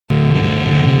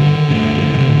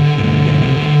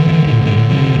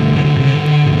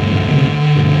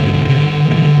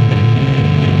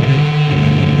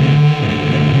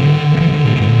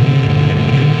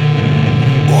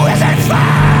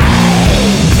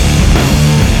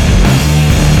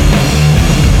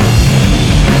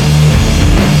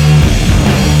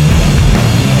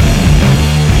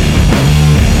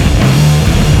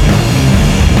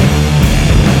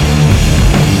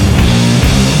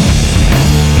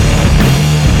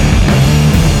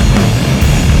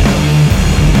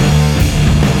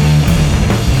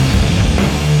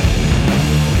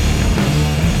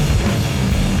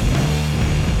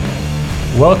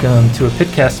Welcome to a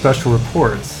Pitcast Special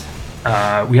Reports.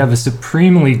 We have a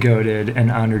supremely goated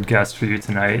and honored guest for you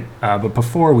tonight. But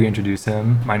before we introduce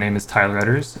him, my name is Tyler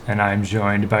Edders, and I'm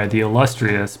joined by the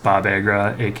illustrious Bob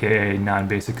Agra, aka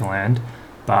Non-Basic Land.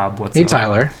 Bob, what's Hey, up?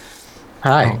 Tyler.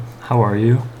 Hi. How are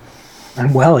you?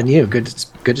 I'm well, and you? Good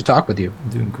to talk with you. I'm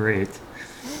doing great.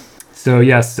 So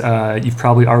yes, you've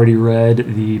probably already read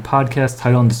the podcast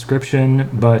title and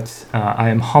description, but I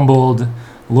am humbled.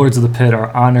 Lords of the Pit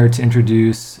are honored to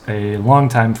introduce a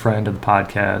longtime friend of the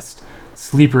podcast,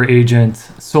 sleeper agent,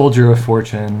 soldier of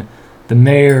fortune, the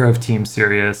mayor of Team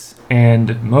Sirius,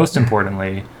 and most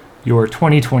importantly, your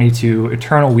 2022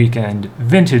 Eternal Weekend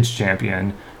Vintage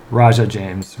Champion, Raja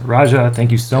James. Raja,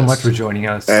 thank you so much for joining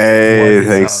us. Hey, What is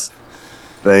thanks. up?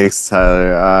 Thanks,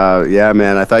 Tyler. Yeah,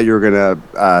 man, I thought you were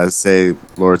gonna say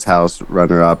Lord's House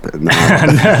runner-up and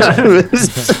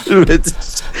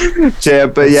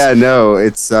champ, but yeah, no,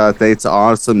 it's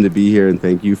awesome to be here, and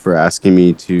thank you for asking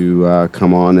me to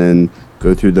come on and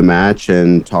go through the match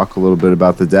and talk a little bit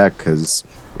about the deck, because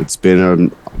it's been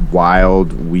a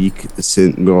wild week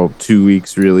since 2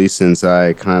 weeks really since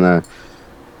I kind of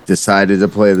decided to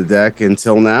play the deck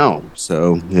until now.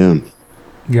 So yeah.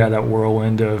 Yeah, that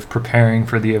whirlwind of preparing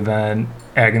for the event,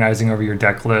 agonizing over your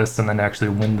deck list, and then actually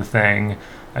win the thing.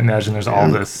 I imagine there's all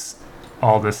this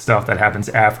stuff that happens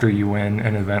after you win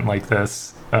an event like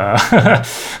this.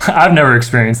 I've never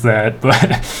experienced that, but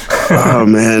Oh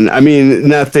man, I mean,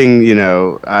 nothing.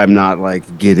 I'm not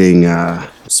like getting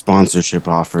sponsorship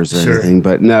offers or Sure. anything,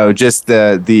 but no, just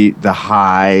the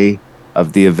high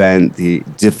of the event, the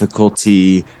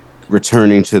difficulty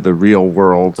returning to the real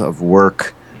world of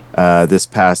work this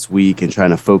past week and trying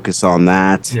to focus on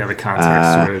that. yeah, the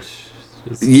context switch.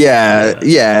 Just-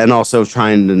 Yeah, and also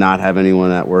trying to not have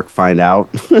anyone at work find out.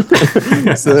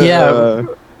 So, Yeah.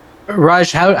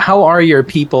 Raj, how are your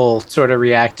people sort of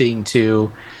reacting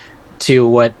to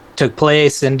what took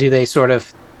place, and do they sort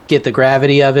of get the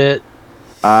gravity of it?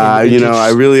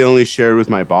 I really only shared with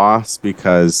my boss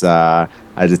because I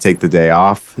had to take the day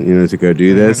off, to go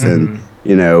do this. Mhm.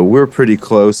 And, we're pretty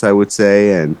close, I would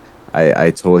say. And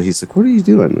I told, he's like, what are you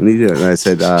doing? What are you doing? And I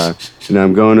said,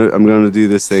 I'm going to do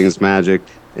this thing. It's magic.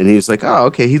 And he was like, oh,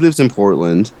 okay. He lives in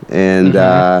Portland. And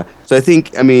so I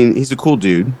think, he's a cool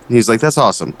dude. He's like, that's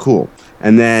awesome. Cool.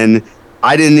 And then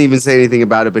I didn't even say anything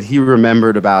about it, but he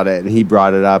remembered about it and he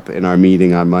brought it up in our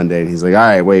meeting on Monday. And he's like, all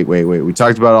right, wait. We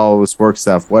talked about all this work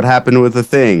stuff. What happened with the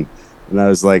thing? And I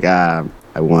was like, I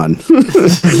won.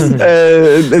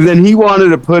 And then he wanted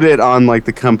to put it on like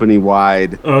the company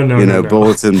wide, no.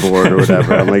 bulletin board or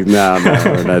whatever. I'm like, no,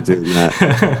 we're not doing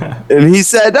that. And he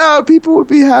said, oh, people would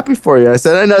be happy for you. I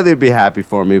said, I know they'd be happy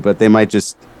for me, but they might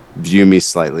just view me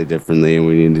slightly differently. And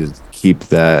we need to keep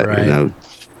that, Right.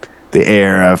 the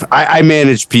air of, I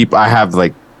manage people. I have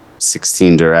like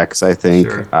 16 directs, I think.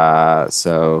 Sure.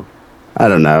 So I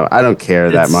don't know. I don't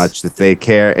care that It's- much if they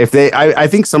care. I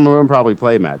think some of them probably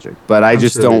play Magic, but I I'm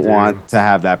just sure don't they do. want to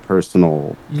have that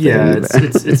personal. Yeah, thing.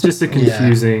 it's just a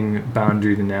confusing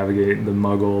boundary to navigate, the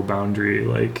Muggle boundary.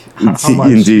 Like how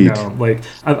much, Indeed. like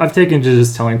I've taken to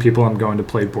just telling people I'm going to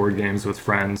play board games with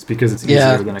friends because it's easier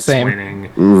Yeah, than same.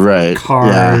 explaining Right. Yeah.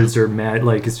 cards or mad.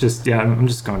 Like it's just I'm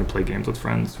just going to play games with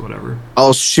friends, whatever.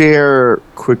 I'll share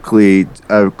quickly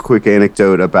a quick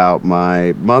anecdote about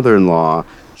my mother-in-law.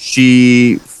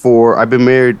 I've been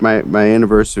married. My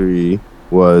anniversary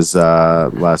was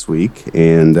last week,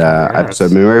 and Congrats. so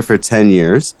I've been married for 10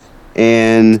 years.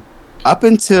 And up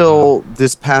until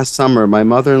this past summer, my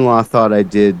mother-in-law thought I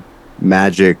did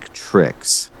magic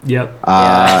tricks. Yep.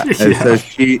 And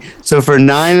so for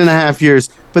 9.5 years,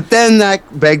 but then that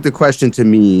begged the question to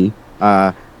me,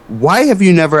 why have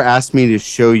you never asked me to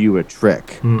show you a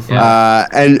trick? Mhm. Yeah.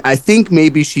 And I think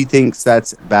maybe she thinks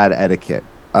that's bad etiquette.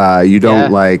 You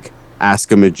don't like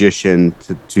ask a magician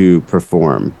to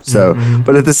perform. So, Mhm.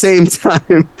 but at the same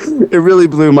time, it really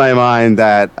blew my mind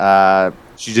that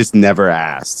she just never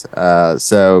asked. But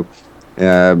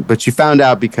she found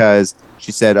out because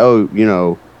she said, "Oh,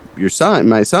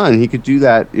 my son, he could do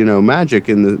that, magic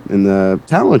in the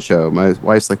talent show." My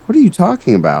wife's like, "What are you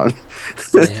talking about?"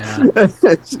 Yeah.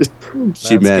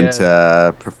 She That's meant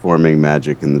good. performing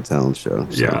magic in the talent show.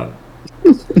 So. Yeah.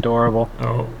 Adorable.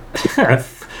 Oh.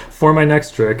 For my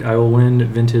next trick, I will win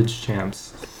Vintage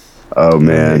Champs. Oh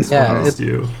man. Yeah, Against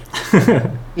you.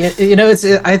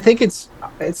 Yeah, I think it's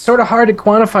sort of hard to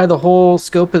quantify the whole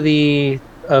scope of the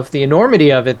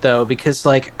enormity of it, though, because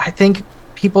like I think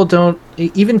people don't,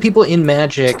 even people in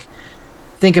Magic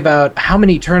think about how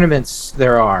many tournaments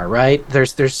there are, right?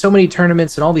 There's so many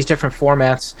tournaments in all these different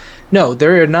formats. No,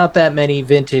 there are not that many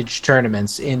vintage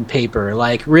tournaments in paper.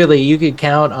 Like really, you could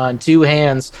count on two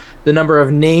hands the number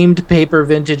of named paper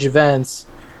vintage events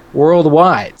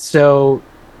worldwide. So,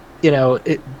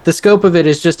 the scope of it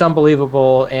is just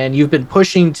unbelievable, and you've been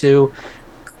pushing to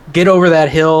get over that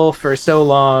hill for so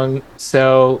long.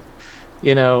 So,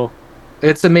 you know,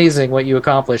 it's amazing what you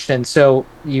accomplished. And so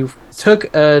you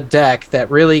took a deck that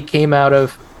really came out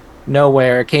of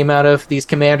nowhere, came out of these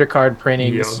commander card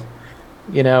printings.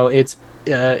 Yep.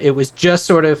 It was just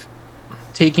sort of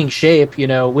taking shape.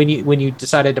 When you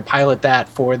decided to pilot that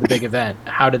for the big event,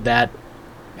 how did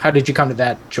you come to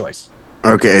that choice?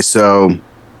 Okay, so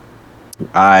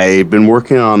I've been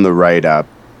working on the write up,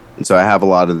 and so I have a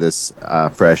lot of this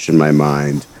fresh in my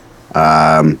mind.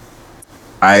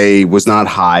 I was not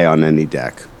high on any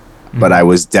deck, but I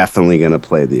was definitely going to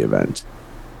play the event.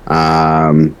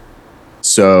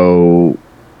 So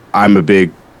I'm a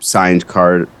big signed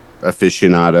card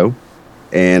aficionado,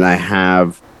 and I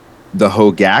have the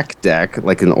Hogak deck,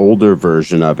 like an older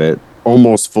version of it,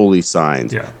 almost fully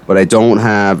signed. Yeah. But I don't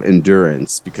have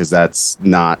Endurance because that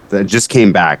just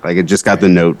came back. Like, it just got the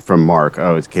note from Mark.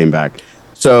 Oh, it came back.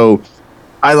 So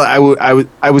I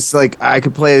was like, I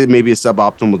could play maybe a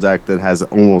suboptimal deck that has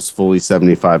almost fully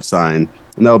 75 sign,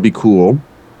 and that would be cool.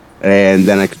 And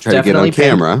then I could try Definitely to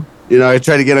get on camera. I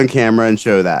try to get on camera and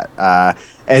show that.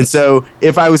 And so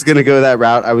if I was going to go that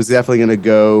route, I was definitely going to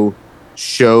go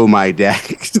show my deck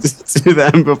to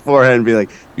them beforehand and be like,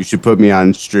 you should put me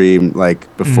on stream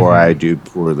like before I do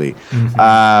poorly.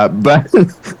 But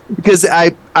because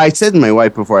I said to my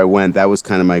wife before I went, that was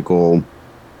kind of my goal,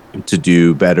 to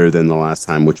do better than the last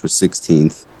time, which was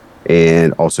 16th,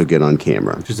 and also get on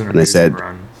camera. And I said,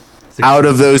 out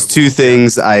of those two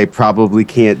things, I probably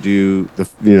can't do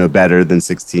better than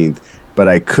 16th, but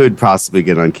I could possibly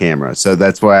get on camera. So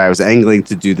that's why I was angling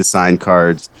to do the signed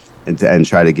cards and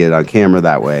try to get on camera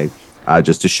that way,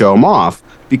 just to show them off,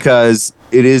 because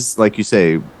it is, like you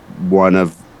say, one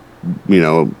of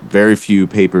very few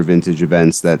paper vintage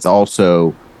events that's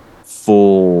also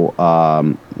full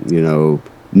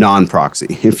non-proxy,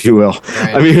 if you will.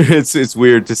 Right. I mean, it's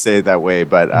weird to say it that way,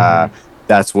 but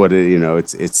that's what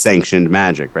it's sanctioned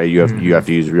Magic, right? You have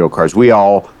to use real cards. We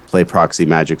all play proxy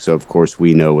Magic, so of course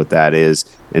we know what that is,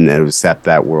 and then accept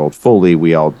that world fully.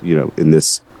 We all, in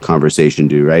this conversation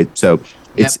do, right? So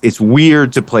it's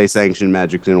weird to play sanctioned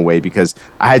Magic in a way, because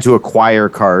I had to acquire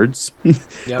cards.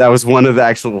 That was one of the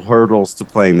actual hurdles to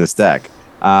playing this deck.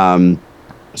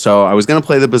 So I was going to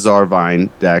play the Bizarre Vine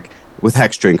deck with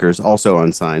Hex Drinkers, also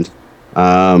unsigned.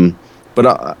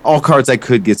 But all cards I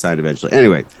could get signed eventually.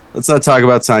 Anyway, let's not talk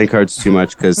about signed cards too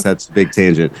much, because that's a big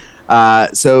tangent.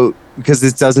 So because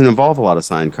this doesn't involve a lot of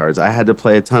signed cards, I had to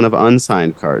play a ton of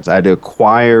unsigned cards. I had to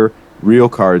acquire real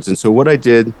cards. And so what I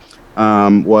did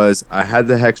was I had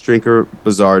the Hex Drinker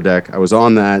Bizarre deck. I was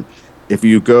on that. If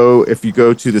you go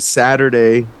to the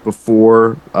Saturday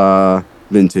before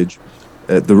Vintage,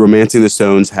 the Romancing the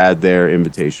Stones had their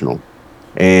invitational.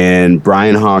 And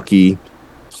Brian Hockey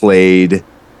played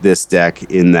this deck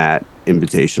in that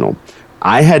invitational.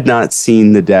 I had not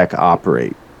seen the deck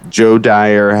operate. Joe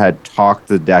Dyer had talked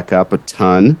the deck up a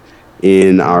ton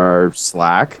in our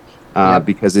Slack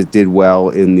because it did well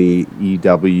in the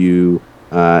EW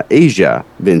Asia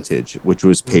Vintage, which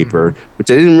was paper,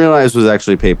 which I didn't realize was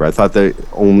actually paper. I thought that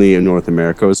only in North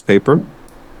America was paper.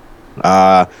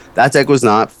 That deck was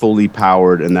not fully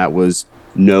powered, and that was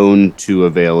known to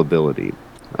availability.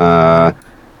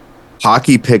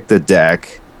 Hockey picked the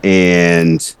deck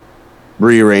and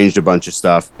rearranged a bunch of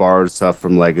stuff, borrowed stuff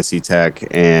from Legacy Tech,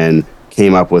 and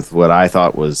came up with what I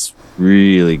thought was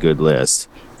really good list.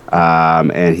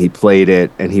 And he played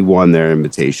it, and he won their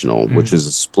invitational, which is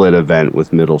a split event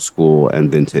with middle school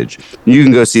and vintage. You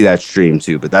can go see that stream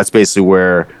too, but that's basically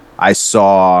where I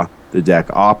saw the deck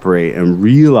operate and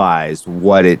realized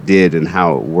what it did and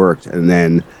how it worked. And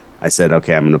then I said,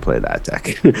 okay, I'm going to play that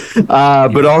deck.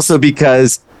 But also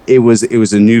because it was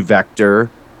a new vector,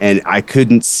 and I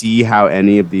couldn't see how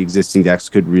any of the existing decks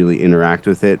could really interact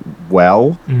with it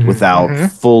well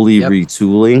without fully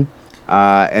retooling.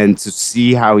 And to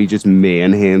see how he just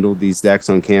manhandled these decks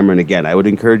on camera. And again, I would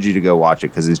encourage you to go watch it,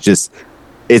 because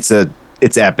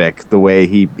it's epic the way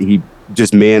he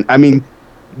just I mean,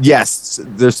 yes,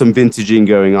 there's some vintaging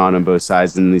going on both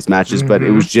sides in these matches, but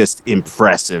it was just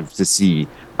impressive to see.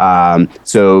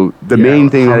 So the main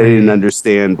thing that I didn't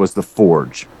understand was the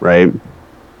forge, right?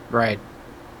 Right.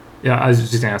 Yeah, I was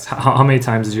just going to ask, how many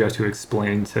times did you have to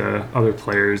explain to other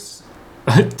players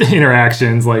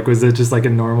interactions? Like, was it just like a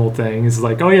normal thing? It's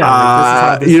like, oh yeah, like, this is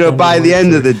how this You know, thing by the works,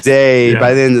 end or- of the day, Yeah.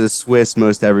 by the end of the Swiss,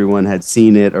 most everyone had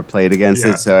seen it or played against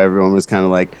Yeah. it. So everyone was kind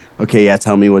of like, okay, yeah,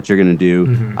 tell me what you're going to do.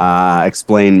 Mhm.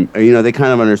 Explain, you know, they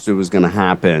kind of understood what was going to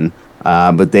happen.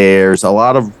 But there's a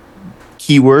lot of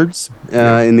keywords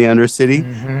Yeah. in the Undercity.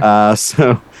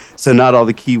 So not all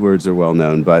the keywords are well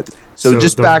known. But so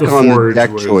just the back on the forge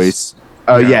deck was- choice.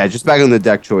 yeah. Just back on the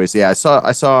deck choice. Yeah, I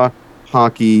saw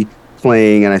hockey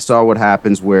playing, and I saw what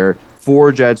happens where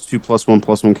Forge adds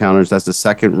 2+1/+1 counters. That's the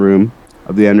second room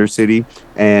of the Undercity,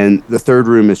 and the third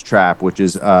room is Trap, which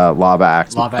is Lava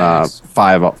Axe, Lava Axe.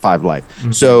 5 life.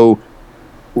 Mhm. So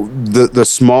the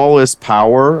smallest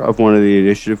power of one of the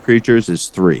initiative creatures is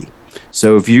 3.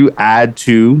 So if you add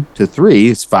 2 to 3,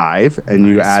 it's 5, and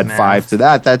you Nice add math. 5 to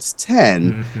that, that's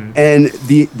 10. Mhm.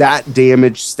 And that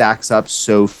damage stacks up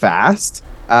so fast,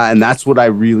 and that's what I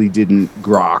really didn't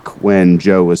grok when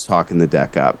Joe was talking the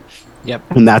deck up. Yep.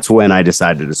 And that's when I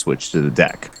decided to switch to the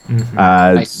deck. Mhm.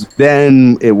 Nice.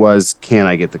 Then it was, can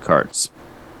I get the cards?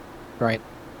 Right.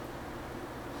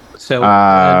 So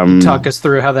Um, talk us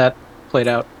through how that played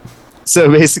out. So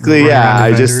basically, yeah,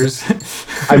 Random I just vendors.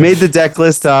 I made the deck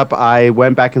list up. I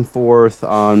went back and forth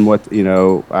on what, you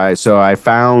know, I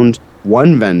found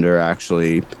one vendor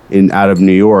actually out of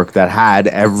New York that had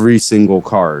every single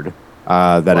card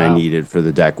that I Wow. needed for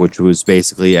the deck, which was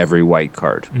basically every white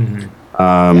card. Mhm.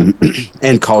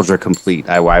 And Cauldron Complete.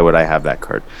 Why would I have that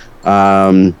card?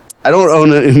 I don't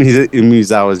own an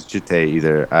Umezawa's Jite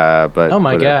either. But Oh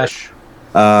my whatever. gosh.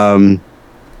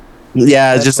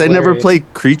 Yeah, That's just I never hilarious. play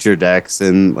creature decks,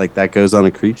 and like that goes on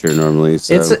a creature normally.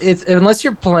 So It's unless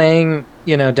you're playing,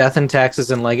 you know, Death and Taxes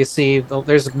and Legacy.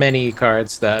 There's many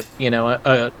cards that, you know,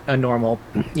 a normal,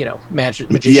 you know,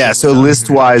 magician. yeah, so would not. list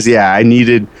wise, yeah, I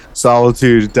needed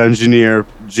Solitude, Dungeoneer,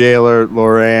 Jailer,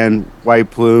 Loran,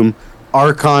 White Plume.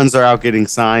 Archons are out getting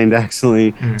signed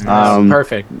actually. Mhm. Oh,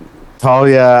 perfect.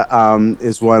 Talia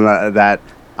is one that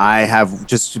I have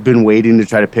just been waiting to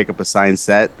try to pick up a signed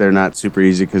set. They're not super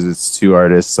easy because it's 2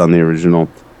 artists on the original.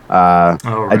 Oh,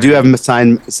 I do have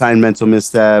signed Mental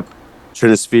Misstep,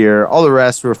 Trinisphere. All the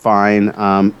rest were fine.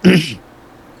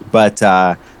 But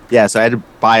yeah, so I had to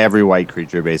buy every white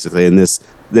creature basically. And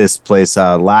this place,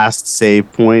 Last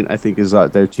Save Point, I think is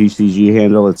their TCG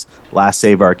handle. It's Last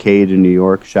Save Arcade in New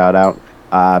York. Shout out.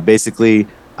 Basically,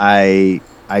 I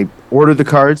ordered the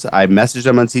cards. I messaged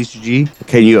them on TCG.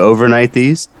 Can you overnight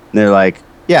these? And they're like,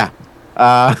 yeah.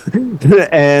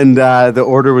 And the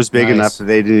order was big Nice. enough that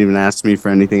they didn't even ask me for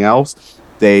anything else.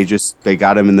 They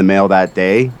got them in the mail that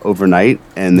day overnight,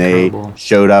 and they Incredible.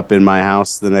 showed up in my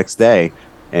house the next day.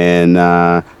 And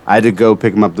I had to go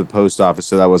pick them up at the post office,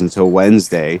 so that wasn't until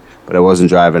Wednesday. But I wasn't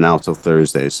driving out till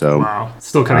Thursday. So Wow,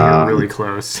 still kind of really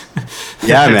close.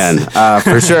 yeah, It's- man,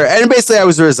 for sure. And basically, I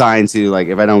was resigned to like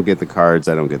if I don't get the cards,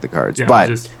 I don't get the cards. Yeah, but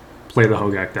just play the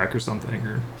Hogak deck or something,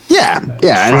 or yeah, and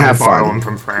try have to borrow fun. them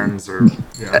from friends, or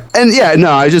yeah. And yeah,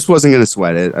 no, I just wasn't gonna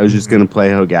sweat it. I was just gonna play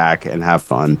Hogak and have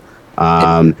fun.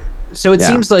 So it Yeah.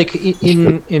 seems like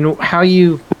in how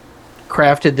you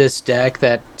crafted this deck,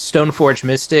 that Stoneforge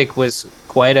Mystic was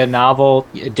quite a novel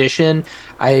addition.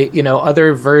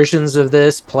 Other versions of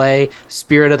this play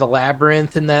Spirit of the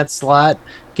Labyrinth in that slot.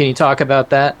 Can you talk about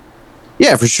that?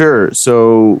 Yeah, for sure.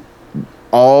 So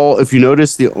if you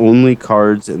notice, the only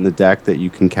cards in the deck that you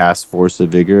can cast Force of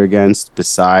Vigor against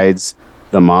besides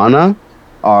the mana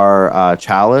are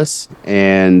Chalice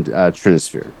and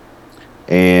Trinisphere.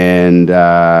 And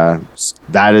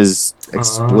that is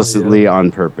explicitly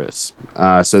on purpose.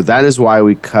 So that is why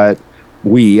we cut.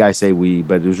 I say we,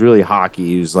 but it was really hockey.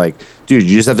 He was like, dude,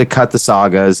 you just have to cut the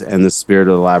Sagas and the Spirit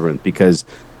of the Labyrinth because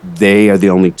they are the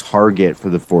only target for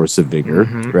the Force of Vigor,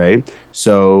 right?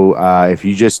 So if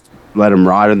you just let them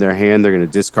rot in their hand, they're going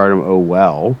to discard them. Oh,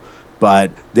 well.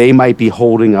 But they might be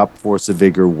holding up Force of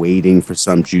Vigor, waiting for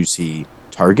some juicy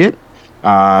target.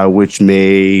 Which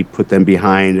may put them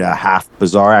behind a half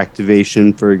Bazaar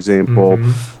activation, for example.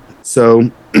 So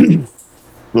a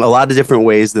lot of different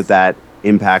ways that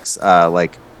impacts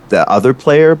like the other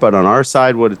player. But on our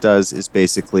side, what it does is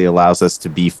basically allows us to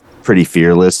be pretty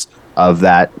fearless of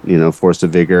that, Force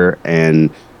of Vigor. And,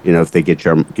 if they get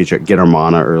our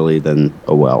mana early, then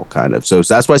oh well, kind of. So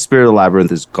that's why Spirit of the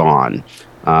Labyrinth is gone.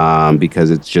 Because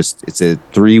it's a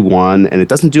 3/1 and it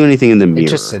doesn't do anything in the mirror.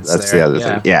 just sits That's there, the other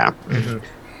yeah. thing. Yeah.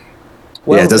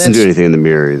 Well, Yeah, it doesn't do that's- anything in the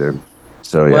mirror either.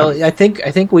 So yeah. Well, I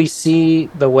think we see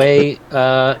the way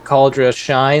Cauldron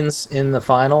shines in the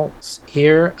finals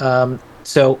here.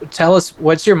 So tell us,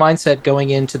 what's your mindset going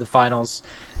into the finals?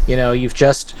 You've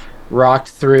just rocked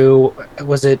through.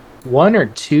 Was it 1 or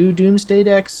 2 Doomsday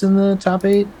decks in the top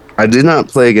 8? I did not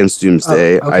play against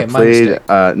Doomsday. Oh, okay, I my played.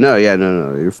 mistake. No,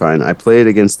 you're fine. I played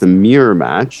against the mirror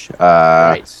match,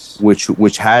 Right.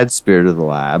 which had Spirit of the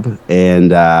Lab,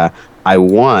 and I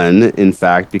won. In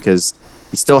fact, because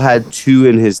he still had 2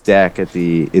 in his deck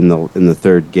in the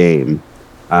third game.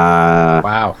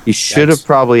 Wow. He should have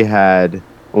probably had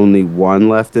only 1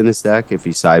 left in his deck if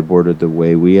he sideboarded the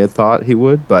way we had thought he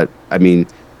would. But I mean,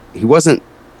 he wasn't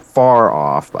far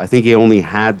off. I think he only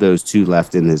had those 2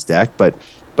 left in his deck, but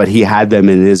he had them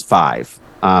in his 5.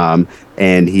 And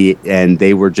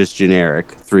they were just generic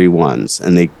 3/1s,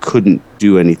 and they couldn't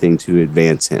do anything to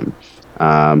advance him.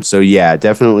 So yeah,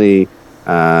 definitely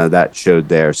that showed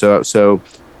there. So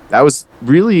that was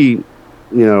really,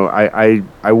 I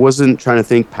wasn't trying to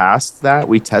think past that.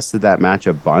 We tested that match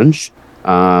a bunch.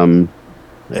 And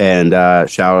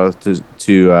shout out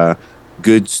to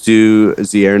Good Stu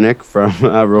Ziernik from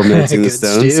Romancing the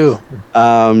Stones. Stu.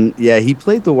 Yeah, he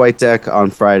played the white deck on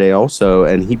Friday also,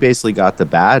 and he basically got the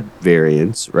bad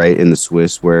variants, right, in the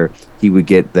Swiss, where he would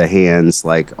get the hands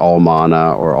like all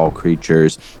mana or all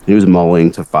creatures. He was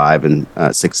mulling to 5 and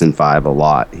 6 and 5 a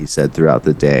lot, he said, throughout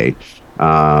the day.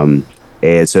 And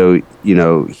so,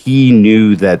 he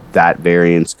knew that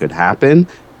variance could happen,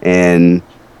 and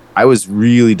I was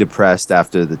really depressed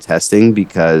after the testing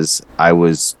because I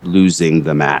was losing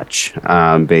the match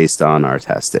based on our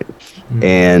testing. Mm-hmm.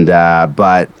 And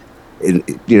but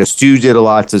Stu did a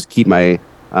lot to keep my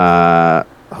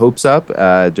hopes up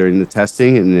during the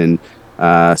testing, and then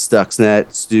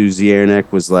Stuxnet, Stu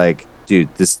Ziernik was like, "Dude,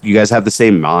 you guys have the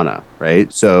same mana,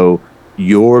 right? So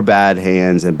your bad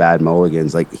hands and bad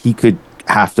mulligans, like he could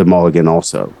have to mulligan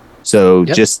also. So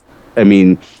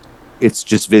it's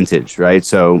just vintage, right?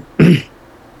 So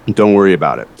don't worry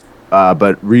about it."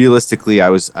 But realistically, I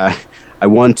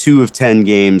won 2 of 10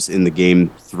 games in the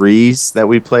game 3s that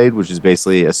we played, which is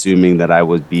basically assuming that I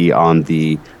would be on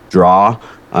the draw.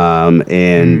 So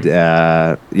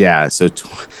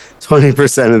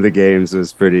 20% of the games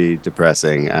was pretty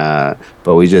depressing.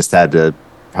 But we just had to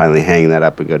finally hang that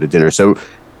up and go to dinner. So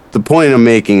the point I'm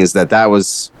making is that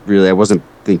was really, I wasn't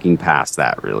thinking past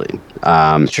that really.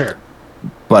 Sure.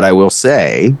 But I will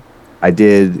say, I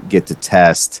did get to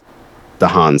test the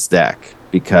Hans deck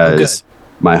because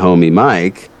my homie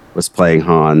Mike was playing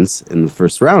Hans in the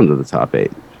first round of the top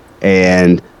 8.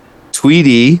 And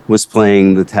Tweety was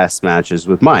playing the test matches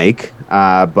with Mike,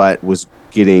 but was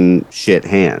getting shit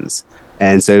hands.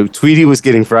 And so Tweety was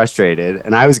getting frustrated,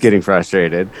 and I was getting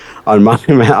frustrated on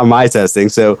my testing.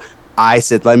 So I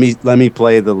said, let me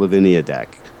play the Lavinia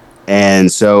deck.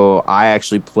 And so I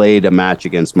actually played a match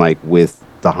against Mike with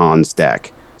the Hans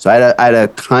deck. So I had a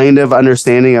kind of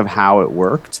understanding of how it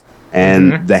worked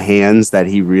and the hands that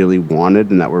he really wanted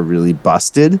and that were really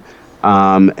busted.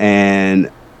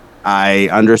 And I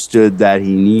understood that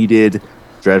he needed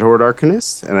Dreadhorde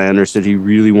Arcanist, and I understood he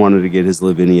really wanted to get his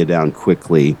Lavinia down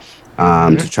quickly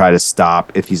to try to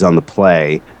stop if he's on the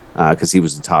play, because he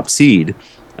was the top seed.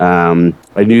 I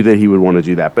knew that he would want to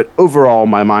do that. But overall,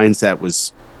 my mindset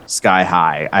was sky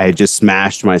high. I had just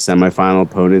smashed my semifinal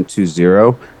opponent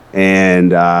 2-0,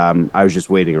 and I was just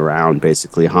waiting around.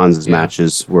 Basically, Hans's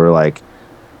matches were like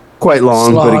quite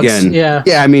long, Slogs, but again,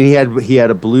 I mean, he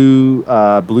had a blue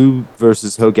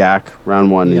versus Hogak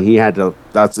round 1, and he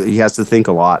has to think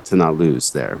a lot to not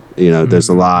lose there. There's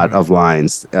a lot of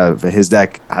lines. His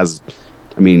deck has,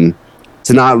 to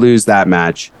not lose that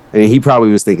match. He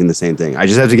probably was thinking the same thing. I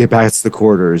just have to get back to the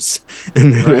quarters,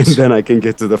 and then I can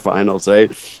get to the finals,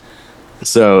 right?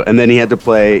 So, and then he had to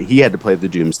play the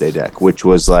Doomsday deck, which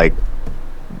was like,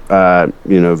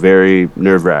 very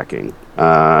nerve-wracking,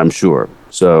 I'm sure.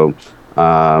 So,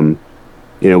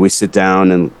 we sit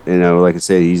down and, like I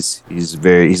said, he's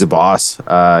a boss.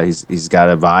 He's got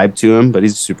a vibe to him, but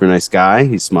he's a super nice guy.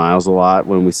 He smiles a lot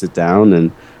when we sit down,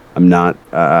 and I'm not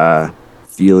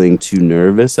feeling too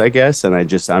nervous, I guess. And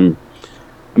I'm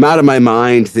out of my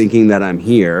mind thinking that I'm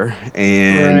here,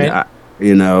 and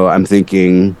I'm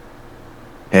thinking,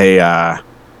 hey, I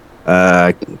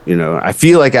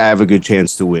feel like I have a good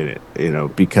chance to win it,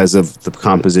 because of the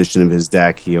composition of his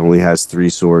deck. He only has 3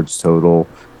 swords total,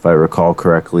 if I recall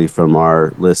correctly from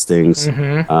our listings.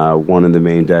 1 in the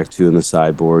main deck, 2 in the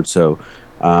sideboard. So,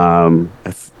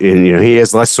 he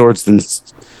has less swords than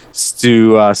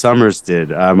Stu Summers did,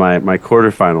 my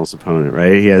quarterfinals opponent,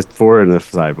 right? He has 4 in the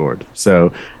sideboard.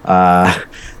 So,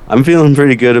 I'm feeling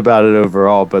pretty good about it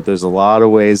overall, but there's a lot of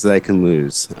ways that I can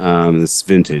lose. This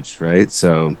vintage, right?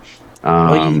 So,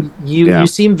 you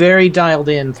seem very dialed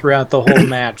in throughout the whole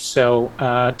match. So,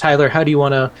 Tyler, how do you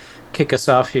want to kick us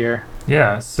off here?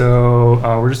 Yeah, so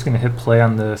we're just going to hit play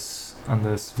on this on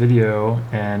this video,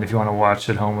 and if you want to watch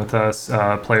at home with us,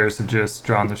 players have just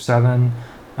drawn their 7.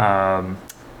 And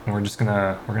we're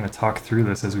gonna talk through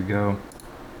this as we go.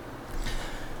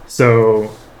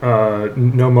 So,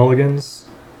 no mulligans,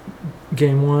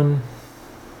 game 1.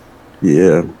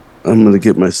 Yeah, I'm gonna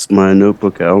get my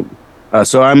notebook out.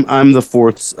 So I'm the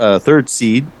third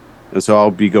seed, and so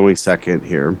I'll be going second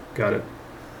here. Got it.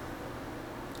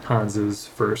 Hans is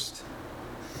first.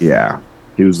 Yeah,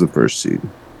 he was the first seed,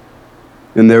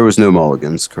 and there was no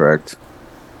mulligans, correct?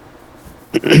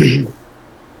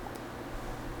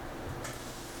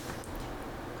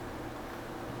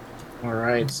 All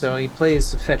right, so he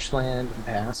plays the fetch land and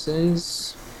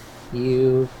passes.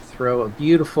 You throw a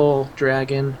beautiful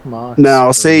dragon mox. Now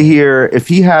I'll say here, if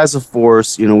he has a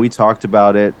force, we talked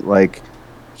about it. Like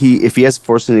if he has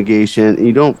force negation, and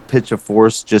you don't pitch a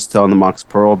force just on the Mox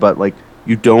Pearl, but like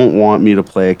you don't want me to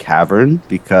play a cavern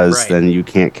because then you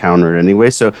can't counter it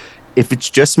anyway. So if it's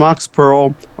just Mox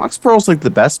Pearl's like the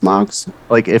best Mox.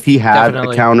 Like if he had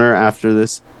a counter after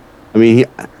this, I mean,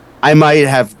 I might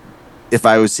have. If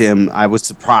I was him, I was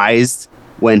surprised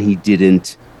when he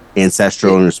didn't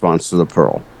Ancestral in response to the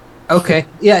Pearl. Okay.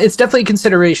 Yeah, it's definitely a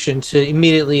consideration to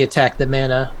immediately attack the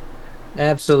mana.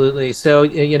 Absolutely. So,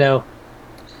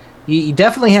 he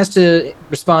definitely has to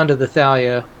respond to the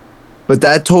Thalia. But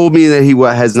that told me that he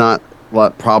has not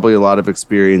probably a lot of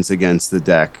experience against the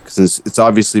deck, since it's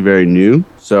obviously very new.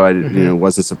 So it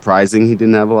wasn't surprising he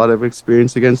didn't have a lot of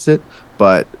experience against it.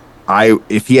 But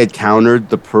if he had countered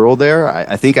the Pearl there,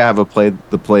 I think I have a play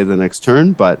the next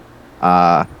turn. But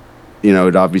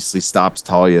it obviously stops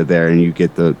Thalia there, and you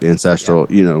get the Ancestral.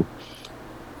 Yeah.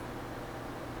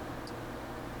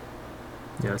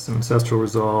 Yeah, some Ancestral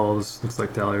resolves. Looks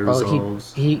like Thalia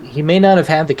resolves. He may not have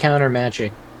had the counter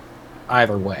magic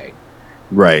either way.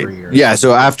 Right. Yeah.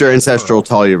 So after Ancestral,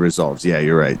 Thalia resolves. Yeah,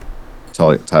 you're right,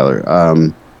 Tyler.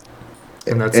 And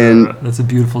that's a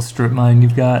beautiful strip mine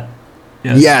you've got.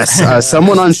 Yes,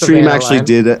 someone on stream actually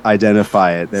did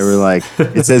identify it. They were like,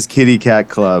 it says Kitty Cat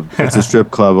Club. It's a strip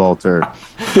club altar.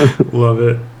 Love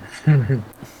it.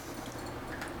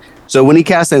 So when he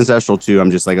casts Ancestral 2, I'm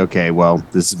just like, okay, well,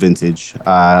 this is vintage. He's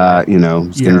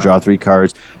going to draw 3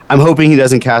 cards. I'm hoping he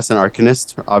doesn't cast an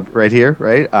Arcanist right here,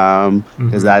 right?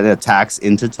 Because that attacks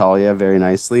into Thalia very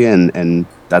nicely, and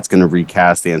that's going to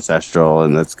recast the Ancestral,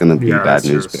 and that's going to be bad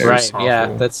news bears. Right, awful.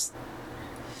 Yeah, that's...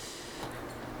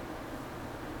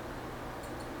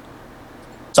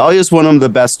 Thalia is one of the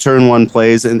best turn 1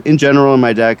 plays, and in general in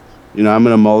my deck, I'm going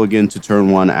to mulligan to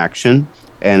turn 1 action.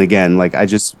 And again, like I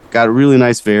just got a really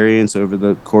nice variance over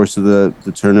the course of the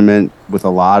tournament with a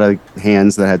lot of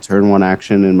hands that had turn 1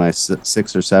 action in my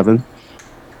 6 or 7.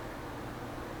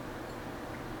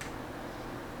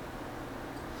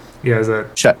 Yeah, is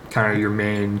that kind of your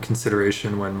main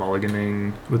consideration when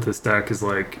mulliganing with this deck? Is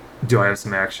like, do I have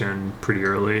some action pretty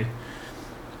early?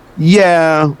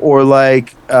 Yeah, or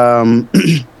like,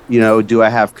 do I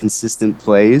have consistent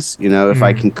plays? If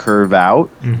I can curve out,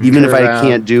 even if I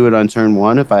can't do it on turn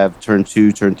 1, if I have turn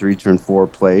 2, turn 3, turn 4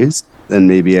 plays, then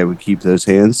maybe I would keep those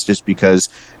hands just because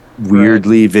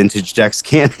weirdly vintage decks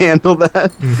can't handle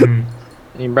that.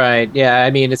 Right. Yeah. I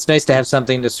mean, it's nice to have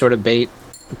something to sort of bait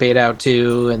out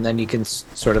to, and then you can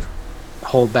sort of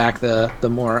hold back the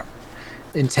more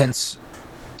intense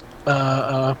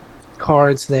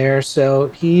cards there. So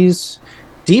he's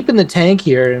deep in the tank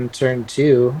here in turn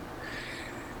 2.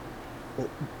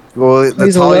 Well,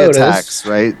 the Thalia attacks,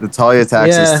 right? The Thalia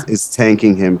attacks is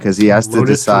tanking him because he has to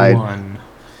decide.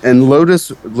 And Lotus,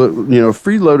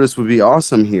 free Lotus would be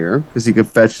awesome here because he could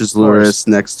fetch his Lotus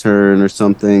next turn or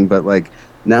something. But like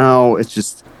now, it's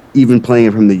just even playing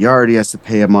it from the yard, he has to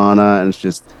pay a mana, and it's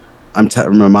just I'm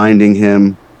reminding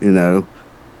him,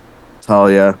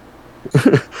 Thalia.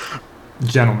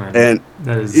 Gentlemen, and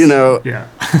that is, yeah.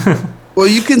 Well,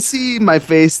 you can see my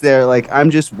face there. Like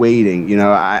I'm just waiting.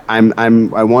 I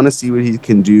want to see what he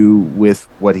can do with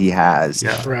what he has.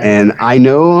 Yeah. Right. And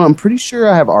I'm pretty sure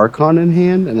I have Archon in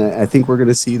hand, and I think we're going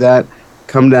to see that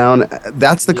come down.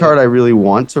 That's the card I really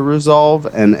want to resolve,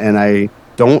 and I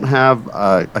don't have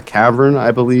a cavern,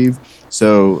 I believe.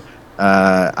 So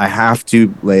I have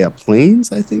to lay up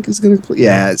plains. I think is going to.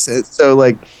 Yeah. So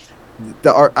like.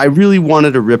 I really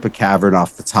wanted to rip a cavern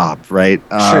off the top, right?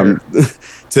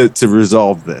 To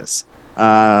resolve this,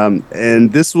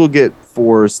 and this will get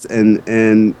forced,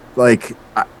 and like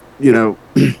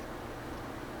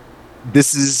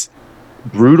this is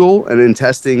brutal. And in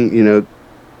testing,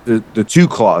 the 2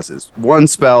 clauses. 1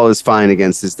 spell is fine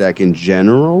against this deck in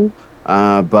general,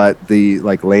 but the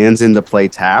lands into play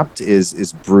tapped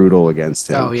is brutal against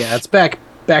him. Oh yeah, it's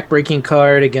backbreaking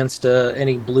card against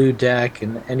any blue deck,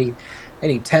 and any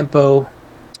tempo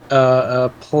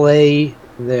play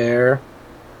there.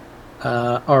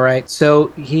 All right, so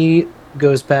he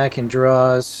goes back and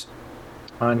draws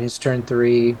on his turn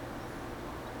 3,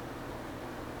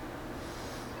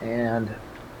 and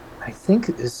I think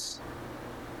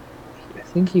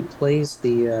he plays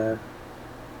the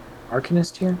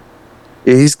Arcanist here.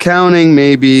 Yeah, he's counting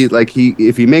maybe like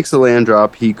if he makes a land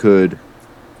drop, he could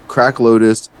crack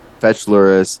Lotus, fetch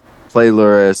Lurrus, play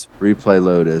Lurrus, replay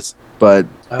Lotus. But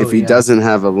if he doesn't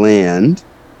have a land,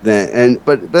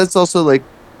 but that's also like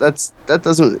that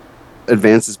doesn't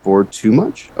advance his board too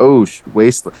much. Oh,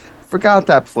 waste. Forgot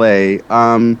that play.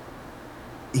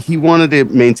 He wanted to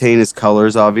maintain his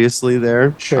colors, obviously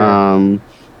there. Sure.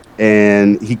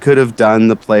 And he could have done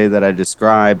the play that I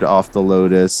described off the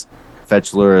Lotus,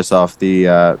 fetch Lurrus off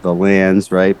the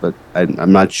lands, right? But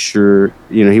I'm not sure.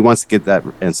 He wants to get that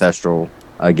Ancestral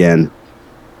again.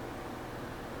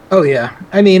 Oh yeah,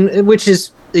 I mean, which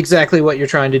is exactly what you're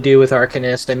trying to do with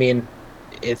Arcanist. I mean,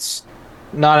 it's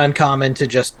not uncommon to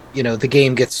just the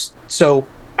game gets so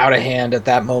out of hand at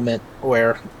that moment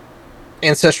where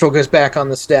Ancestral goes back on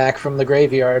the stack from the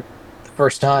graveyard the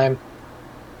first time.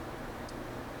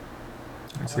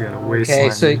 So you got a Wasteland. Okay,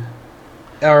 so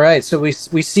all right, so we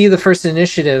see the first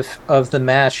initiative of the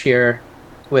match here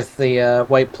with the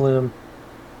White Plume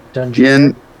Dungeon.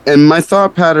 Yeah, and my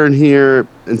thought pattern here,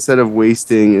 instead of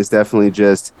wasting, is definitely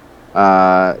just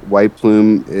White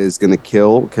Plume is going to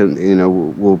kill.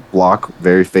 Will block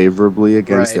very favorably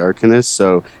against the Arcanist.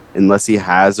 So unless he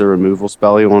has a removal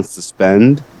spell he wants to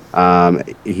spend,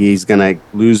 he's going to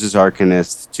lose his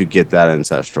Arcanist to get that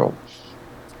Ancestral.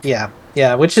 Yeah,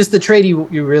 which is the trade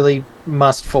you really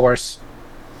must force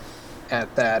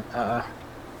at that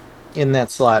in that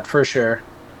slot for sure.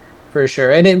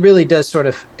 And it really does sort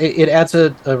of it adds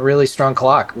a really strong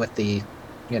clock with the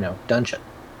dungeon.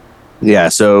 Yeah,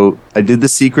 so I did the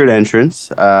secret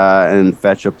entrance and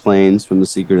fetch a plains from the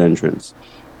secret entrance.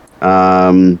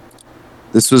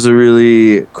 This was a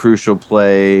really crucial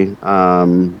play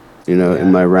in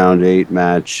my round 8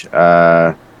 match.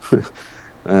 But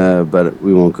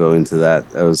we won't go into that.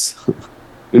 That was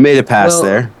we made it past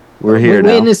there. We're here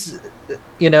now.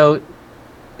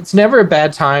 It's never a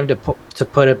bad time to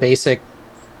put a basic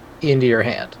into your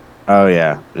hand. Oh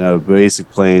yeah, basic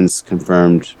plains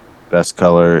confirmed. Best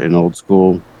color in old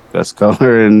school. Best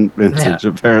color in vintage,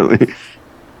 apparently.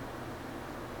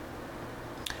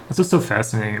 That's what's so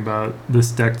fascinating about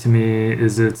this deck to me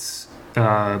is it's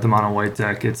the mono white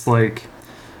deck. It's like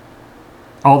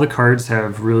all the cards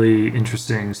have really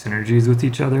interesting synergies with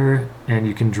each other, and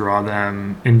you can draw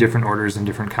them in different orders and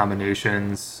different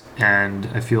combinations. And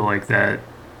I feel like that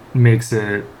makes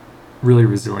it really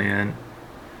resilient.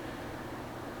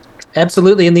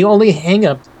 Absolutely, and the only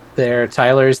hang-up there,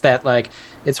 Tyler, is that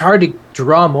it's hard to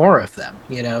draw more of them,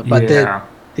 but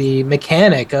the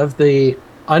mechanic of the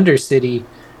Undercity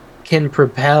can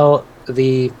propel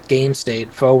the game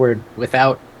state forward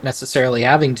without necessarily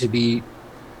having to be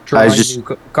drawing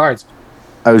new cards.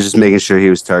 I was just making sure he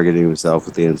was targeting himself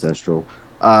with the Ancestral.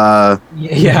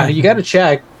 Yeah, you got to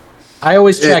check. I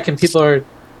always check, and people are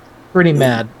pretty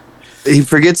mad. He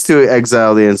forgets to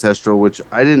exile the Ancestral, which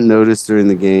I didn't notice during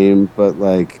the game, but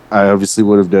I obviously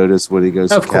would have noticed when he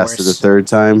goes to cast it a third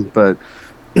time. But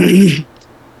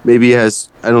maybe he has.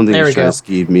 I don't think he's trying to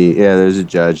skeeve me. Yeah, there's a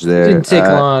judge there. It didn't take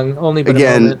long. Only but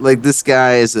again, this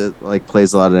guy is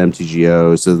plays a lot of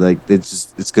MTGO, so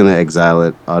it's gonna exile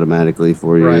it automatically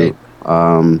for you. Right.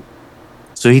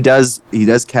 So he does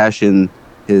cash in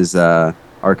his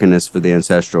Arcanist for the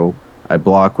Ancestral. I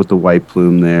block with the White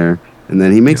Plume there. And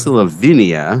then he makes a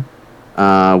Lavinia,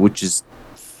 which is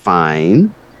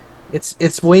fine. It's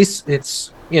late.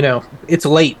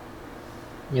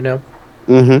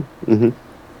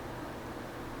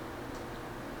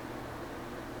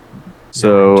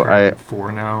 So I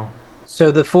 4 now. So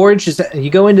the Forge is you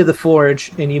go into the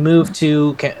Forge and you move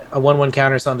to a 1/1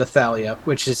 counters onto Thalia,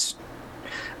 which is,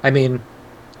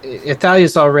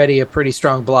 Thalia's already a pretty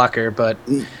strong blocker, but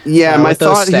my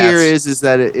thought here is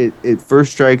that it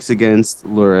first strikes against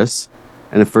Lurrus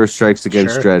and it first strikes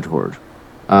against Dreadhorde.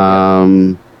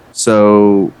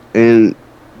 So, and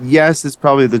yes, it's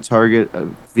probably the target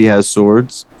if he has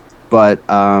swords, but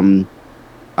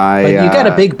but you got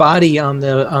a big body on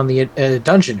the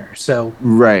Dungeoner, so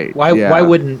why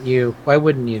wouldn't you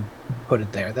put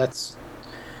it there? That's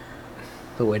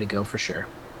the way to go for sure.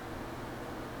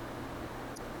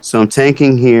 So I'm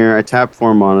tanking here. I tap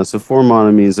 4 mana. So 4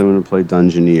 mana means I'm going to play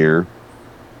Dungeoneer.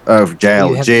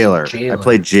 Jailer. I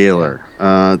played Jailer.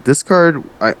 Yeah. This card,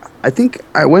 I think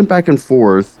I went back and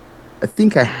forth. I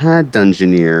think I had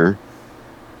Dungeoneer,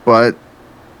 but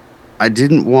I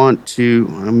didn't want to.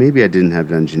 Well, maybe I didn't have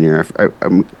Dungeoneer.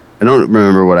 I don't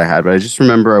remember what I had, but I just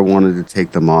remember I wanted to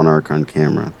take the Monarch on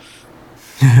camera.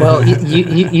 Well,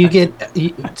 you get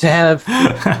to have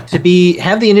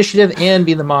the initiative and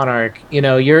be the monarch.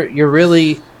 You're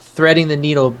really threading the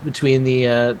needle between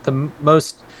the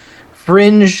most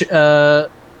fringe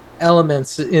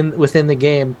elements within the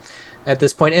game at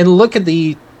this point. And look at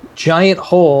the giant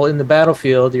hole in the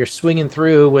battlefield you're swinging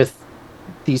through with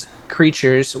these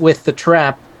creatures with the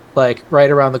trap like right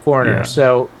around the corner. Yeah.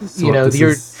 So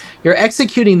you're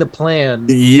executing the plan.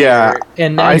 Yeah, here,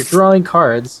 and now you're drawing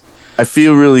cards. I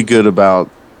feel really good about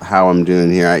how I'm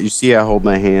doing here. You see, I hold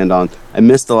my hand on. I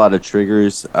missed a lot of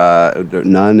triggers.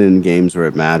 None in games where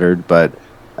it mattered, but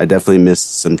I definitely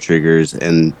missed some triggers.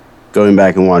 And going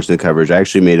back and watching the coverage, I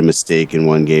actually made a mistake in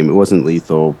one game. It wasn't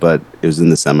lethal, but it was in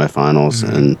the semifinals.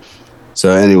 Mm-hmm. And so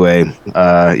anyway,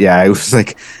 I was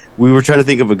like, we were trying to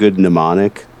think of a good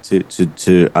mnemonic to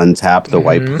untap the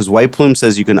white, because White Plume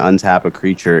says you can untap a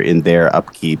creature in their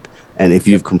upkeep, and if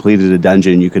you've completed a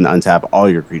dungeon, you can untap all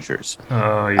your creatures.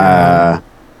 Oh yeah.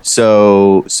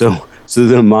 So the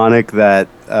mnemonic that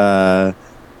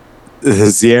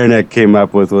Ziernek came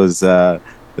up with was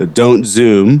don't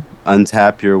zoom,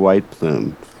 untap your White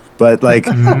Plume. But like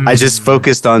I just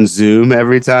focused on zoom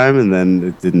every time, and then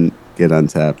it didn't get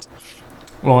untapped.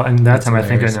 Well, and that time I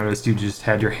think I noticed you just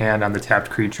had your hand on the tapped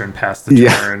creature and passed the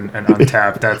turn and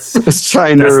untapped. That's I was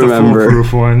trying to remember. The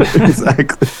foolproof one.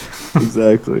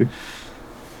 Exactly.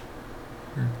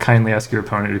 Kindly ask your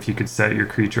opponent if you could set your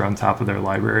creature on top of their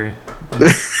library.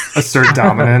 Assert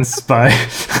dominance by.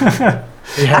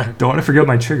 Don't want to forget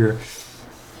my trigger.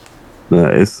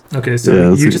 Nice. Okay,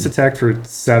 so you just attacked for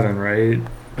 7, right?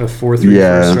 A 4/3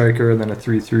 first striker, and then a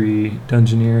 3/3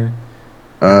 Dungeoneer.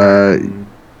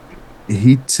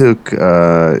 He took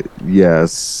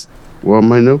yes. Well,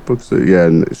 my notebooks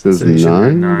it says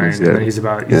 9. And then he's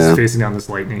facing down this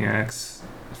lightning axe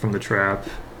from the trap.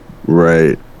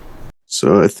 Right.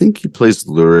 So I think he plays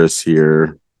Lurrus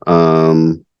here.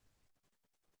 And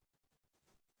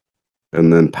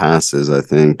then passes, I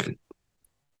think.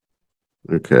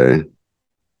 Okay.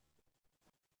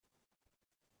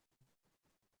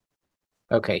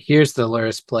 Okay, here's the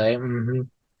Lurrus play. Mm-hmm.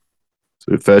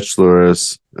 So we fetch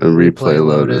Lurrus and replay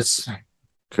Lotus.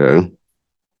 Okay.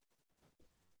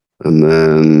 And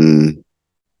then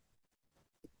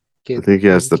I think he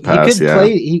has to pass. So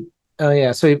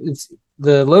it's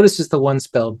the Lotus is the one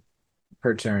spell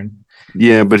per turn.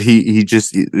 Yeah, but he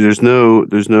just there's no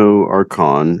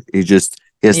Archon. He has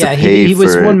to pay. He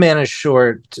was 1 mana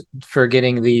short for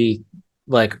getting the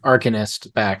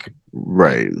Arcanist back.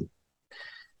 Right.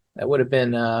 That would have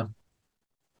been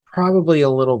probably a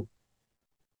little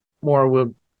more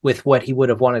with what he would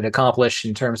have wanted to accomplish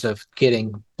in terms of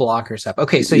getting blockers up.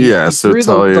 Okay, so you threw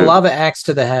the Lava Axe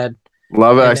to the head.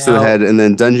 Lava Axe to the head, and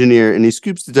then Dungeoneer, and he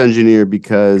scoops the Dungeoneer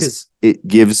because it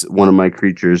gives one of my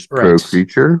creatures pro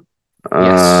creature.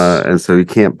 Yes. And so he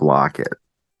can't block it.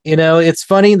 It's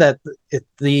funny that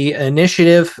the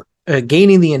initiative,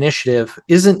 gaining the initiative,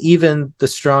 isn't even the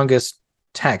strongest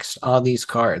text on these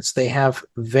cards. They have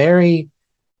very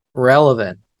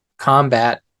relevant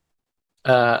combat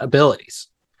abilities.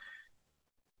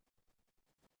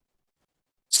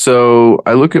 So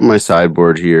I look at my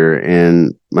sideboard here,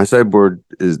 and my sideboard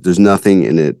there's nothing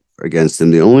in it against him.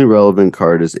 The only relevant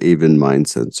card is Aven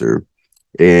Mindcensor,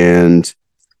 and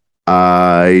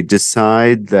I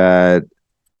decide that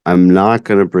I'm not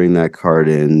going to bring that card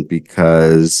in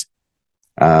because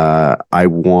I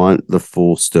want the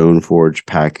full Stoneforge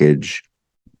package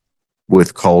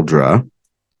with Kaldra,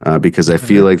 because I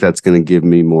feel like that's going to give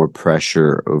me more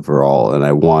pressure overall, and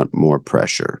I want more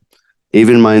pressure.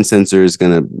 Aven Mindcensor is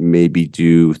going to maybe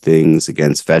do things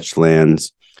against fetch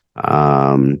lands.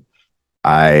 I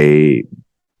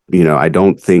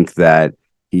don't think that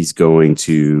he's going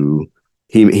to.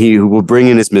 He will bring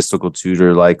in his Mystical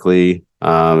Tutor likely,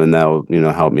 and that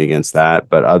will help me against that.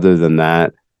 But other than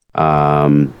that, I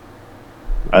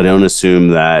don't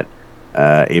assume that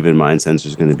Aven Mindcensor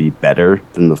is going to be better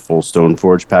than the full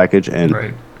Stoneforge package.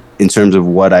 And in terms of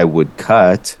what I would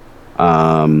cut,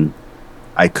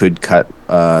 I could cut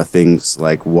things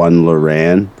like 1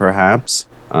 Loran, perhaps,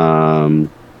 and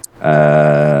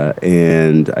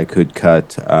I could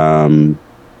cut. I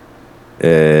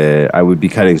would be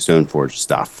cutting Stoneforge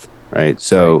stuff, right?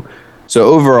 So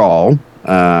overall,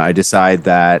 I decide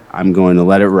that I'm going to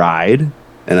let it ride,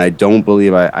 and I don't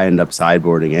believe I end up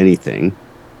sideboarding anything.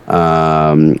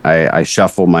 I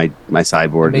shuffle my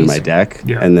sideboard in my deck,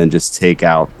 and then just take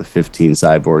out the 15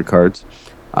 sideboard cards.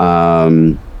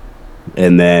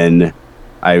 And then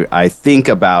I think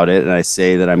about it, and I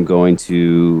say that I'm going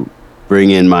to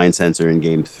bring in Mind Sensor in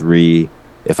game 3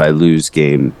 if I lose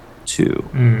game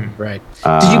 2. Right.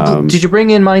 Um, Did you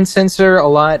bring in Mind Sensor a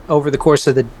lot over the course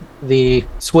of the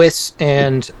Swiss?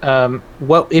 And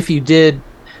what if you did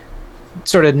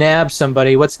sort of nab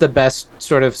somebody? What's the best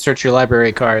sort of search your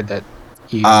library card that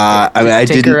you? I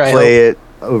didn't play it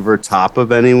over top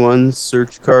of anyone's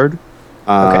search card,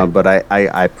 but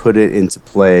I put it into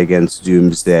play against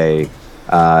Doomsday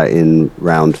in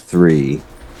round 3.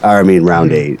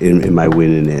 Round 8 in my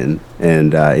win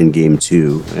and in game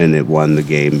 2, and it won the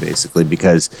game basically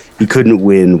because he couldn't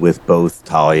win with both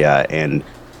Talia and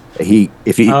he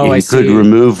could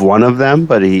remove one of them,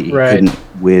 but he couldn't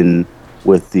win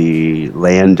with the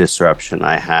land disruption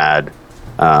I had.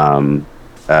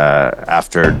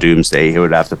 After Doomsday, he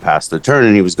would have to pass the turn,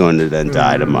 and he was going to then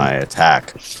die to my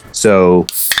attack. So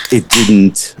it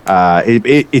didn't.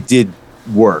 It did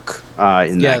work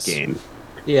in that game.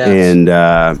 Yeah. And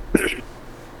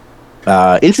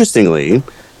interestingly,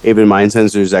 Aven Mind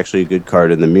Sensor is actually a good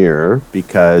card in the mirror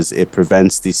because it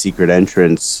prevents the secret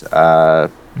entrance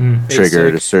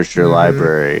trigger to search your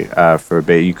library for a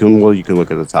bit. You can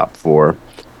look at the top 4.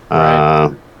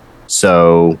 Right.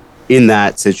 So in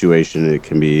that situation, it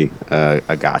can be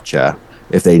a gotcha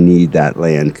if they need that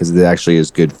land because it actually is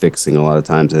good fixing a lot of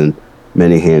times. And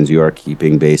many hands you are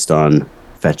keeping based on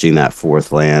fetching that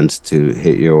 4th land to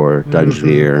hit your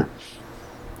Dungeoneer.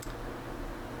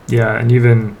 Yeah, and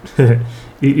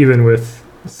even with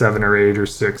 7 or 8 or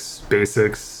 6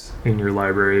 basics in your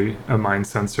library, a Mind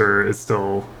Sensor is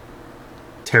still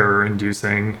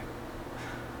terror-inducing.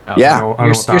 I don't know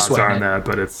what the odds are on that,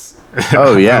 but it's...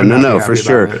 Oh, yeah, no, for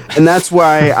sure. And that's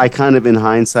why I kind of, in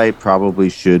hindsight, probably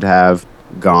should have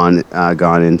gone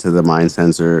into the Mind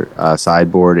Sensor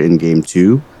sideboard in game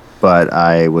 2. But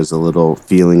I was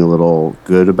feeling a little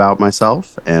good about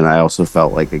myself, and I also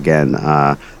felt like again,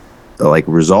 the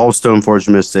Resolve Stoneforge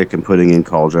Mystic and putting in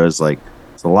Kaldra is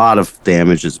it's a lot of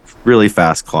damage. It's really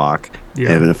fast clock,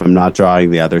 even if I'm not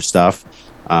drawing the other stuff,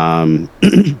 then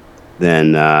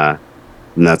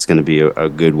that's going to be a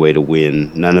good way to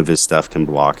win. None of his stuff can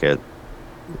block it,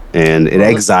 and it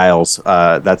exiles.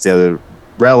 That's the other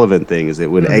relevant thing is it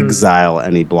would exile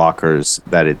any blockers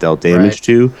that it dealt damage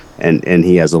to, and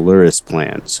he has a Luris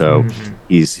plan, so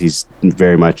he's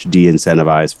very much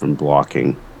de-incentivized from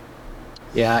blocking.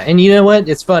 Yeah, and you know what?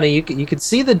 It's funny. You could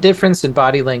see the difference in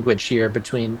body language here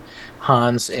between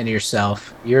Hans and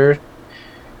yourself. You're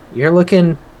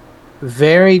looking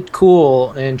very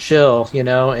cool and chill,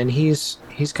 and he's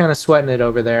kind of sweating it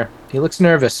over there. He looks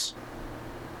nervous.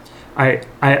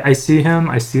 I see him.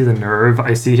 I see the nerve.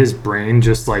 I see his brain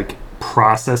just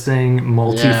processing,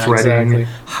 multi-threading. Exactly.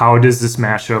 How does this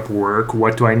matchup work?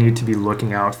 What do I need to be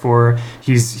looking out for?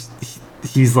 He's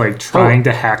trying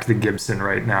to hack the Gibson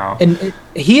right now. And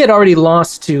he had already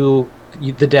lost to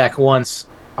the deck once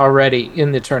already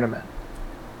in the tournament.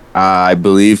 I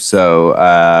believe so.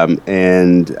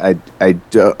 And I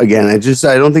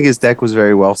don't think his deck was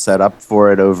very well set up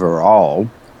for it overall.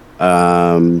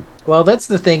 Well, that's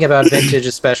the thing about Vintage,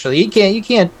 especially. You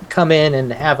can't come in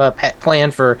and have a plan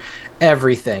for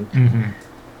everything. Mm-hmm.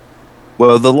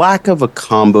 Well, the lack of a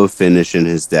combo finish in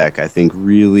his deck, I think,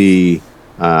 really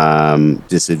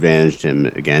disadvantaged him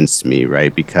against me,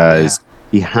 right? Because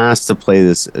he has to play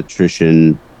this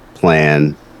attrition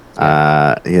plan.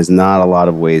 He has not a lot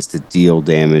of ways to deal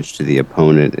damage to the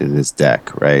opponent in his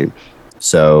deck, right?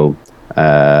 So,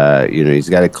 he's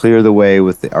got to clear the way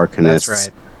with the Arcanists. That's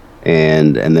right.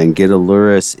 And then get a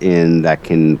Luris in that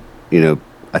can,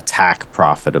 attack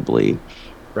profitably.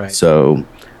 Right. So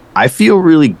I feel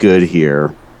really good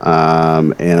here.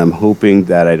 And I'm hoping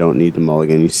that I don't need to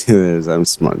mulligan. You see this? I'm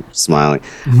smiling.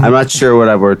 I'm not sure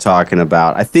what we're talking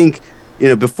about. I think,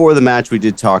 before the match, we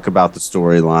did talk about the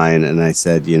storyline. And I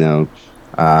said, it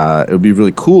would be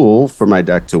really cool for my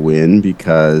deck to win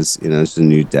because, it's a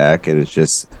new deck and it's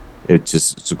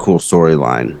a cool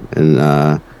storyline.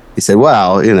 And, he said,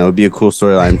 well, it'd be a cool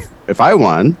storyline if I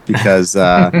won because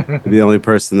I'm the only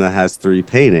person that has 3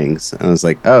 paintings. And I was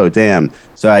like, oh, damn.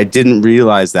 So I didn't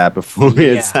realize that before we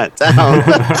had sat down.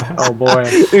 Oh, boy.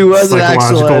 He was an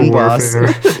actual end boss.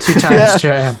 2 times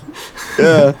jam.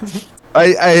 Yeah.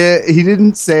 He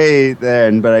didn't say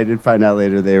then, but I did find out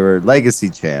later they were legacy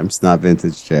champs, not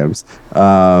vintage champs.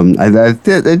 I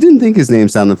didn't think his name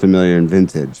sounded familiar in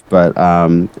vintage, but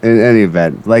in any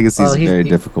event, legacy is a very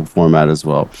difficult format as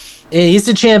well. He's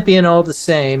a champion all the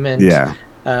same, and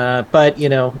but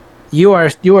you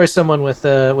are someone with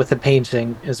a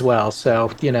painting as well, so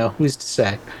who's to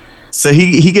say. So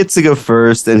he gets to go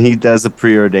first, and he does a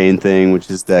preordained thing, which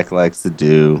his deck likes to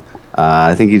do.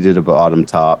 I think he did a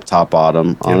top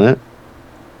bottom on it.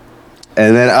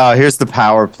 And then here's the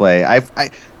power play.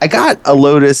 I got a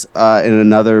Lotus in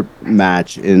another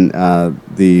match in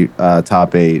the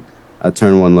top 8,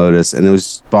 turn 1 Lotus, and it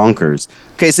was bonkers.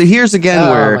 Okay, so here's again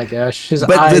where. Oh my gosh, his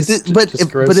But eyes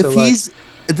if he's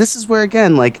this is where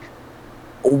again, like,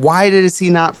 why does he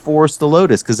not force the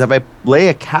Lotus? Because if I lay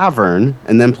a Cavern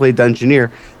and then play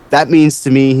Dungeoneer, that means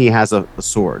to me he has a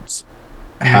swords.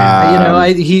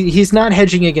 He's not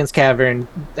hedging against Cavern.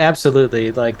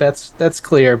 Absolutely, like that's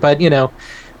clear. But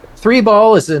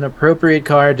 3-ball is an appropriate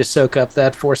card to soak up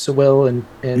that Force of Will and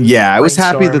yeah, I was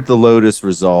happy that the Lotus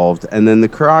resolved, and then the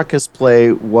Karakas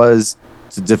play was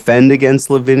to defend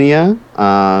against Lavinia.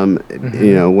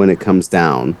 When it comes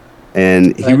down,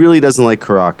 and he really doesn't like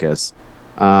Karakas.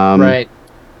 Right,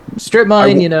 Strip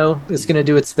Mine, is going to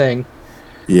do its thing.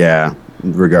 Yeah,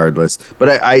 regardless.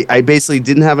 But I basically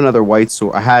didn't have another White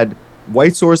Sword. I had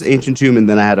White Swords, Ancient Tomb, and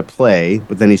then I had to play,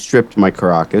 but then he stripped my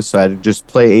Karakas, so I had to just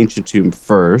play Ancient Tomb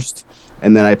first.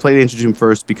 And then I played Ancient Tomb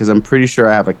first because I'm pretty sure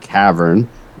I have a Cavern.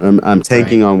 I'm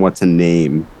tanking on what to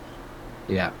name.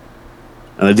 Yeah.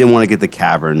 And I didn't want to get the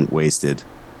Cavern wasted.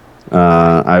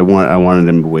 I wanted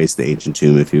him to waste the Ancient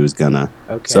Tomb if he was gonna.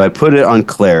 Okay. So I put it on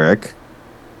Cleric.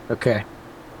 Okay.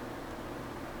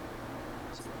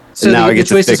 So now I get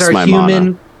to fix my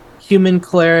mana. Human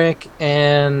Cleric,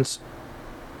 and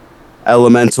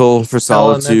Elemental for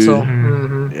Solitude.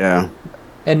 Mm-hmm. Yeah.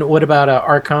 And what about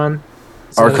Archon?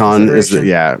 Archon is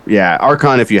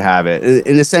Archon if you have it,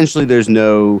 and essentially there's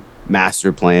no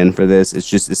master plan for this. It's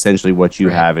just essentially what you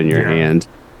have in your hand.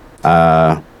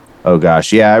 Oh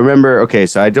gosh, yeah, I remember. Okay,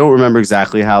 so I don't remember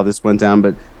exactly how this went down,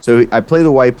 but so I play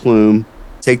the White Plume,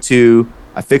 take 2,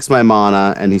 I fix my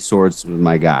mana, and he swords with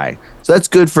my guy. So that's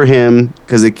good for him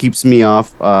because it keeps me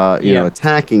off,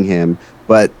 attacking him.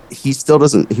 But he still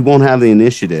doesn't. He won't have the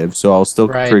initiative, so I'll still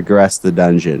progress the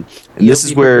dungeon. And this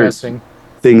is where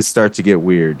things start to get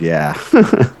weird. Yeah.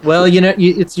 Well, you're not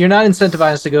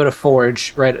incentivized to go to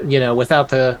Forge, right?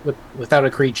 Without a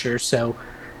creature. So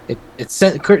it's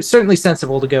certainly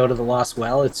sensible to go to the Lost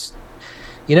Well.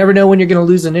 You never know when you're going to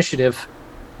lose initiative.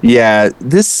 Yeah,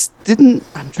 this didn't.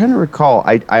 I'm trying to recall.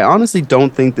 I honestly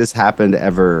don't think this happened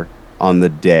ever on the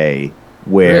day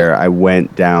where I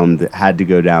went down, had to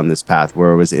go down this path,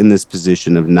 where I was in this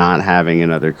position of not having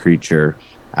another creature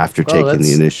after taking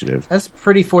the initiative. That's a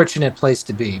pretty fortunate place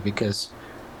to be because,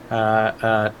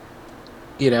 I'm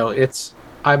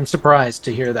surprised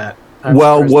to hear that.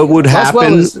 What would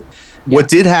happen? What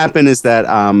did happen is that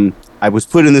I was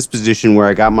put in this position where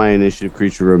I got my initiative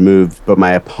creature removed, but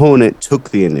my opponent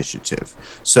took the initiative.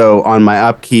 So on my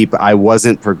upkeep, I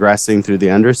wasn't progressing through the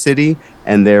Undercity,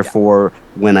 and therefore,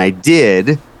 when I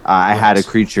did, I had a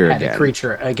creature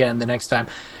again the next time.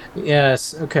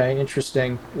 Yes. Okay.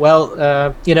 Interesting. Well,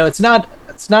 it's not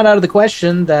out of the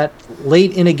question that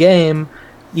late in a game,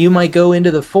 you might go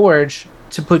into the Forge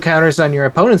to put counters on your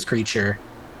opponent's creature,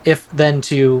 if then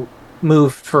to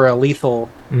move for a lethal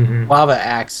lava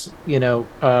axe,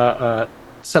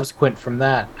 subsequent from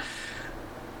that.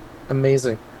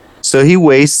 Amazing. So he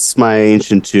wastes my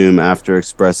Ancient Tomb after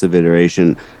Expressive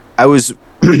Iteration. I was,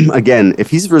 again, if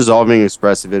he's resolving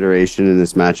Expressive Iteration in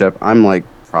this matchup, I'm like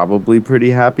probably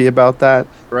pretty happy about that.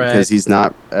 Right. Because he's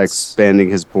not expanding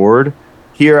his board.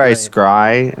 Here I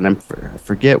scry, and I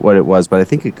forget what it was, but I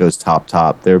think it goes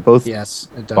top. They're both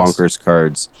bonkers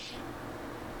cards.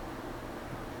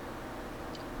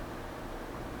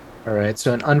 All right,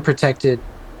 so an unprotected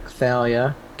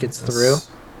Thalia gets through.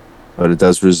 But it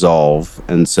does resolve,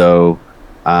 and so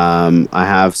I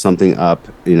have something up,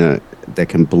 that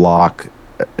can block,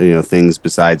 things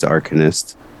besides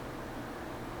Arcanist.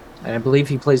 And I believe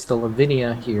he plays the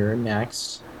Lavinia here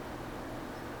next,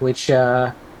 which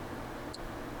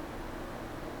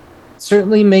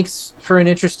certainly makes for an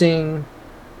interesting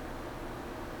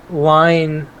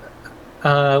line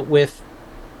with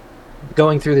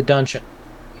going through the dungeon.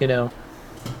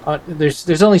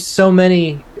 There's only so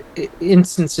many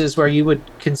instances where you would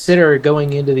consider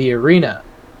going into the arena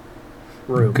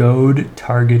room. Goad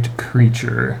target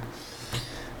creature.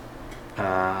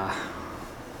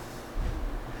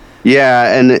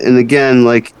 Yeah, and again,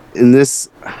 like in this,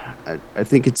 I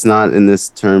think it's not in this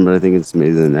turn, but I think it's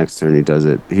maybe the next turn he does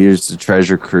it. Here's the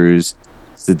Treasure Cruise.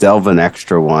 It's the Delve an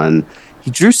Extra one.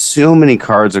 He drew so many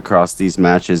cards across these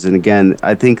matches, and again,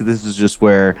 I think this is just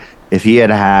where if he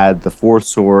had the 4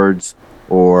 swords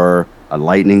or a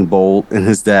lightning bolt in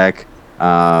his deck,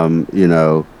 drawing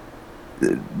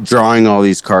all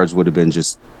these cards would have been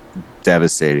just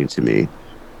devastating to me.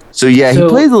 So he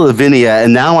played the Lavinia,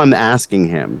 and now I'm asking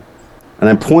him, and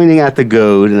I'm pointing at the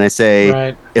goad, and I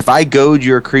say, if I goad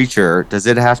your creature, does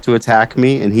it have to attack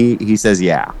me? And he says,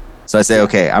 yeah. So I say,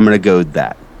 okay, I'm going to goad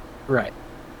that. Right.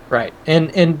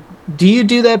 And do you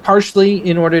do that partially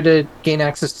in order to gain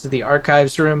access to the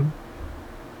archives room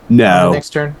on the No,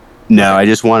 next turn? no, Okay. I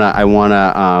just want to,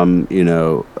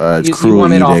 You cruel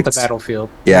want it off edict. the battlefield.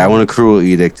 Yeah, I want to cruel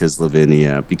edict as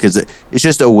Lavinia because it's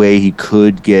just a way he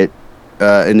could get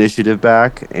initiative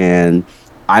back, and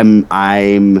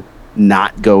I'm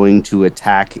not going to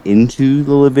attack into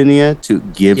the Lavinia to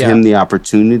give him the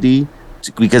opportunity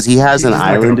because he has an He's not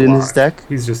gonna island in his block. deck.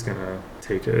 He's just gonna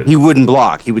take it. He wouldn't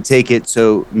block. He would take it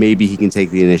so maybe he can take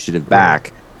the initiative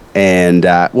back. And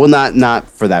well, not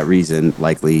for that reason.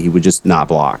 Likely, he would just not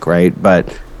block, right?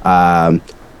 But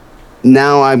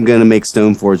now I'm gonna make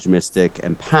Stoneforge Mystic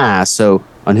and pass. So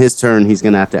on his turn, he's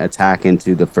gonna have to attack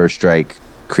into the first strike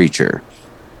creature.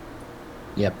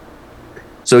 Yep.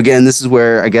 So again, this is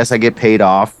where I guess I get paid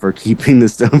off for keeping the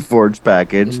Stoneforge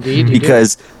package. Indeed, you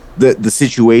because the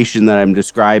situation that I'm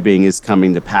describing is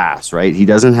coming to pass, right? He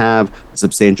doesn't have a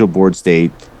substantial board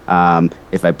state.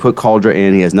 If I put Cauldron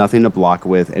in, he has nothing to block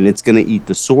with, and it's going to eat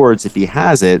the swords if he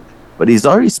has it, but he's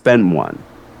already spent one.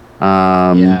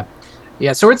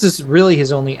 Yeah, swords is really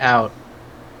his only out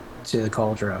to the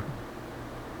Cauldron.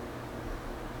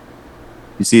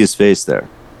 You see his face there.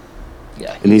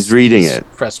 Yeah. And he's reading it.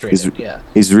 Frustrated,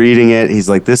 He's reading it. He's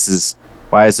like,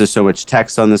 why is there so much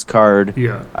text on this card?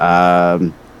 Yeah.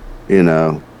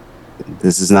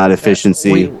 This is not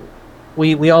efficiency.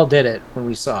 We all did it when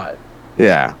we saw it.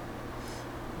 Yeah.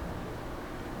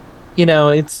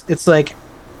 It's like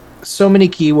so many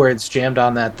keywords jammed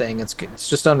on that thing. It's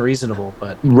just unreasonable,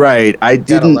 but right. I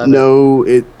didn't know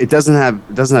it doesn't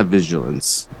have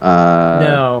vigilance.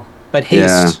 No, but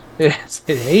haste. Yeah. It's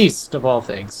haste of all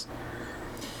things.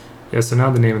 Yeah, so now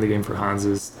the name of the game for Hans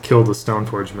is kill the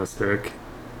Stoneforge Mystic.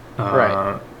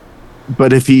 Right.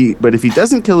 But if he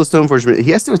doesn't kill the Stoneforge Mystic,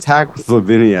 he has to attack with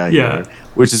Lavinia here,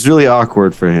 which is really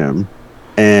awkward for him.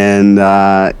 And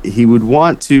he would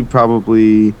want to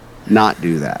probably not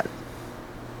do that.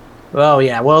 Well,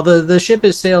 yeah. Well, the ship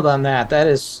has sailed on that. That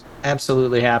is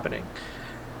absolutely happening.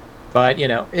 But,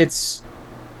 it's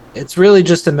really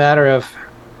just a matter of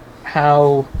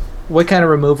what kind of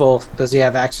removal does he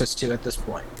have access to at this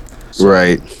point. So,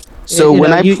 right. So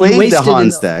when I played the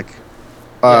Hans deck,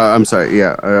 I'm sorry.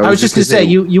 Yeah, I was just gonna say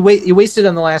you wasted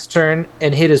on the last turn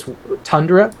and hit his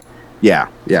Tundra. Yeah.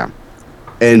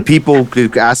 And people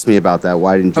could ask me about that.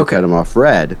 Why didn't you cut him off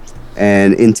red?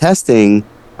 And in testing,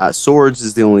 swords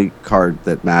is the only card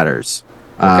that matters.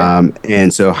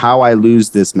 And so how I lose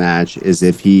this match is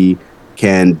if he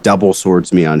can double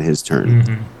swords me on his turn.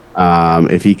 Mm-hmm.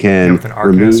 If he can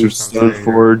remove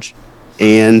Stoneforge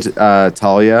and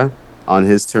Talia on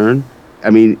his turn,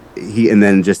 and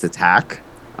then just attack.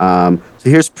 So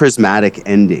here's prismatic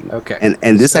ending. Okay.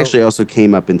 And this actually also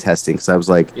came up in testing because I was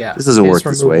like, this doesn't work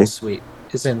this way. Suite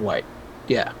is in white.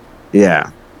 Yeah.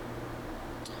 Yeah.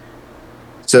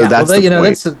 So that's the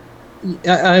point.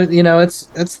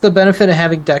 It's the benefit of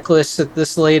having deck lists at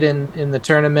this late in the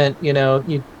tournament.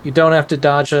 You don't have to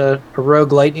dodge a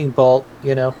rogue lightning bolt.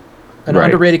 An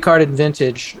underrated card in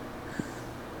Vintage.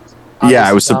 Yeah,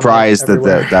 I was surprised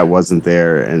that wasn't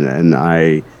there, and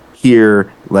I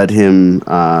here let him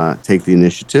take the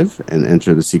initiative and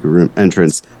enter the secret room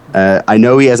entrance. I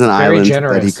know he has an island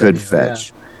that he could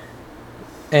fetch.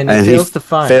 And he fails to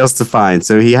find. Fails to find.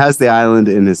 So he has the island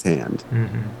in his hand.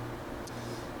 Mm-hmm.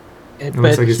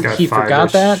 But like he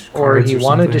forgot that, or he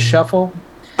wanted to shuffle.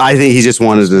 I think he just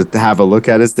wanted to have a look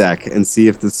at his deck and see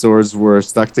if the swords were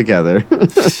stuck together.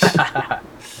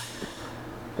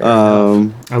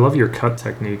 I love your cut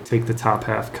technique. Take the top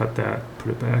half, cut that,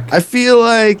 put it back. I feel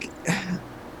like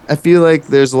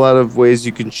there's a lot of ways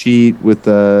you can cheat with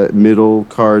the middle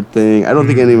card thing. I don't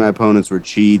think any of my opponents were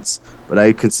cheats, but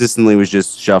I consistently was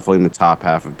just shuffling the top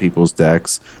half of people's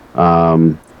decks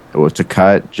to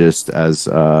cut, just as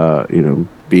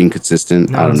being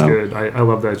consistent. I don't know. Good. I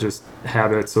love that just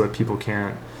habit so that people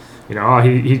can't.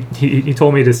 He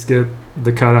told me to skip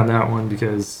the cut on that one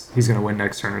because he's going to win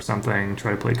next turn or something.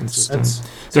 Try to play consistent.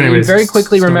 So anyways, you very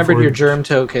quickly remembered your germ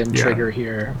token trigger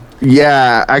here.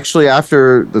 Yeah, actually,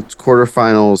 after the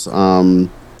quarterfinals,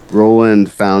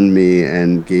 Roland found me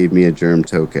and gave me a germ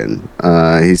token.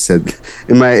 He said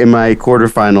in my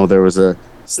quarterfinal there was a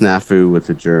snafu with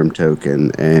the germ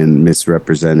token and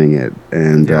misrepresenting it,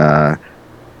 and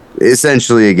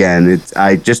essentially again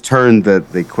I just turned the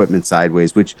equipment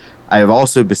sideways, which I have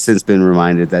also since been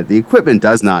reminded that the equipment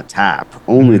does not tap,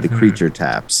 only the creature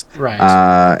taps. Right.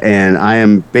 And I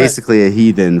am basically a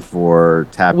heathen for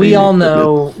tapping. We all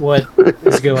know what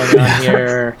is going on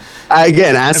here.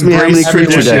 Again, ask me how many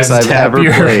creature decks I've ever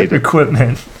played.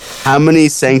 Equipment. How many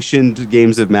sanctioned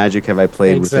games of Magic have I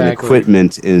played with an Exactly.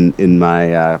 equipment in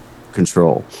my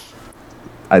control?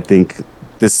 I think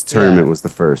this tournament was the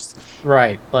first.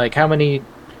 Right. Like, how many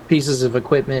pieces of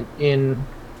equipment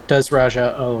does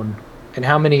Raja own, and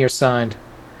how many are signed?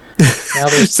 Now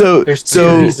there's So there's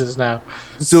two pieces now.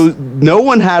 So no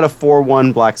one had a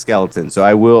 4/1 black skeleton. So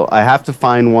I have to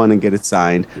find one and get it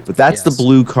signed. But that's the Yes.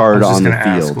 blue I card was just on the gonna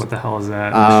ask, field. what the hell is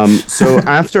that? So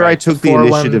after I took the 4/1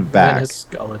 initiative back, menace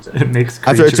skeleton. It makes after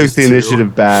I took creatures the too.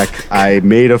 initiative back, I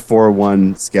made a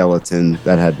 4/1 skeleton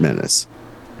that had menace,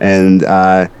 and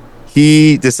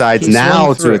he decides He now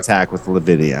swung to through. attack with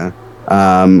Lavinia,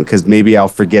 because maybe I'll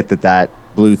forget that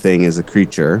blue thing is a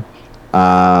creature.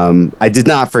 I did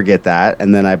not forget that,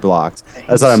 and then I blocked.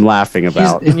 That's what I'm laughing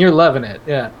about. And you're loving it,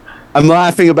 yeah. I'm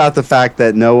laughing about the fact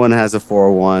that no one has a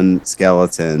 4/1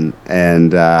 skeleton,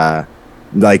 and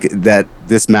like that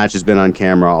this match has been on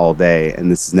camera all day, and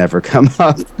this has never come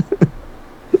up.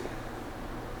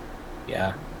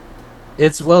 Yeah.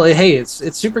 It's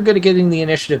super good at getting the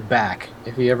initiative back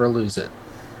if you ever lose it.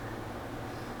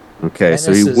 Okay, so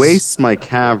Menace he is- wastes my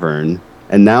cavern,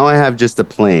 and now I have just the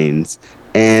plains,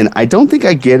 and I don't think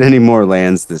I get any more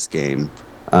lands this game.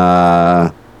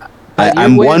 I'm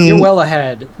You're well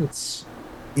ahead.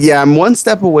 I'm one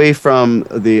step away from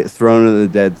the Throne of the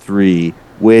Dead 3,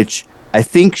 which I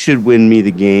think should win me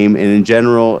the game. And in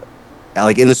general,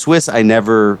 like in the Swiss, I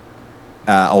never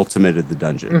ultimated the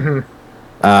dungeon.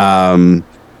 Mhm.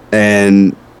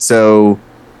 And so,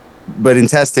 but in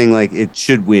testing, like it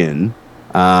should win.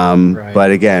 Right.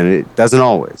 But again, it doesn't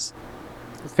always.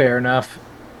 Fair enough.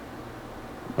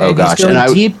 Oh, And gosh, he's going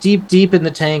and deep in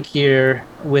the tank here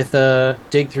with a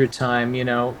dig through time. You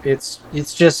know, it's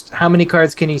just how many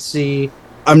cards can he see?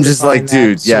 I'm just like, Define that,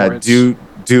 dude, yeah, swords.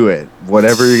 do it.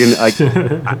 Whatever you're gonna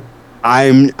like.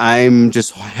 I'm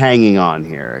just hanging on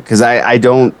here because I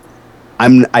don't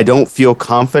feel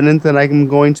confident that I'm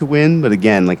going to win, but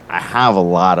again, like I have a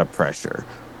lot of pressure,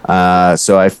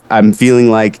 so I'm feeling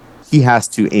like he has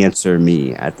to answer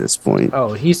me at this point.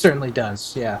 Oh, he certainly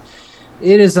does. Yeah,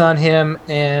 it is on him,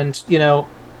 and you know,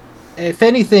 if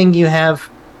anything, you have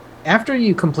after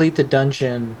you complete the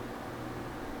dungeon,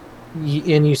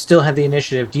 and you still have the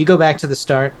initiative. Do you go back to the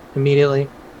start immediately?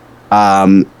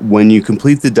 When you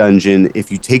complete the dungeon,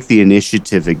 if you take the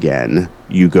initiative again,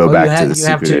 you go Oh, back to the you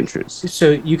have secret to- entrance. So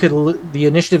you could the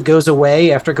initiative goes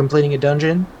away after completing a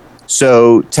dungeon.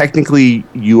 So technically,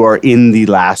 you are in the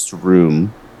last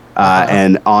room,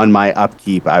 and on my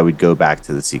upkeep, I would go back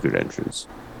to the secret entrance.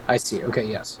 I see. Okay,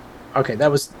 yes. Okay,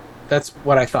 that's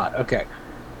what I thought. Okay.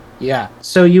 Yeah.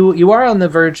 So you are on the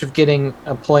verge of getting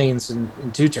a plains in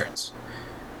 2 turns.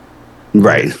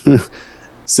 Right.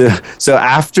 So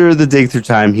after the dig through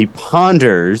time, he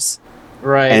ponders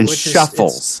Right. and which is-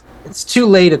 shuffles. it's too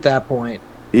late at that point.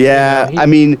 Yeah, Yeah, I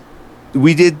mean,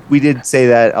 we did say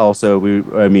that also.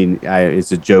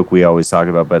 It's a joke we always talk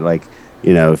about, but like,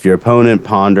 you know, if your opponent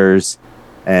ponders,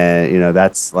 and you know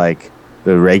that's like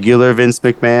the regular Vince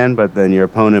McMahon, but then your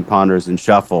opponent ponders and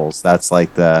shuffles, that's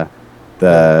like the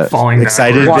Falling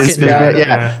excited backwards. Vince Walking down. McMahon.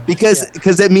 Yeah,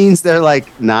 because it means they're like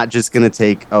not just gonna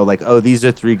take these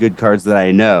are 3 good cards that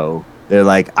I know. They're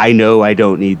like, I know I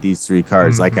don't need these 3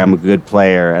 cards. Like, I'm a good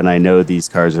player and I know these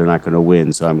cards are not going to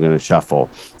win, so I'm going to shuffle.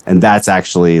 And that's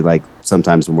actually like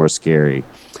sometimes more scary.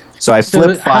 So I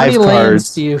flip how 5 many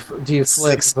lands cards. do you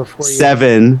flip 6, before you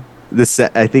 7.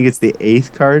 I think it's the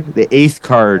 8th card. The 8th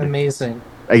card. Amazing.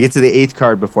 I get to the 8th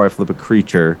card before I flip a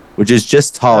creature, which is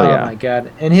just Talia. Oh my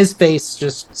god. And his face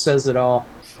just says it all.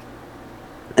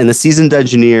 And the Seasoned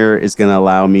Dungeoneer is going to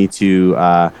allow me to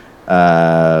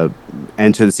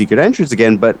enter the secret entrance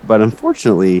again, but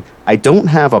unfortunately, I don't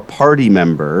have a party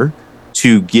member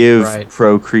to give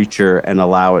pro creature and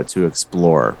allow it to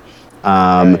explore.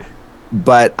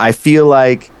 But I feel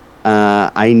like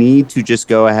I need to just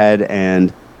go ahead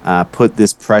and put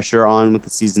this pressure on with the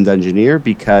Seasoned Dungeoneer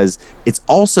because it's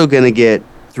also going to get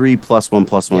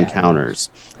 3+1/+1 counters.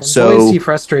 And so boy, is he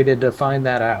frustrated to find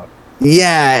that out.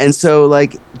 Yeah, and so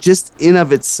like just in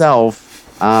of itself,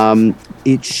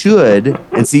 it should,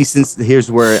 and see, since here's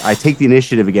where I take the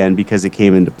initiative again because it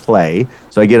came into play,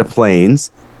 so I get a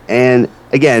plains, and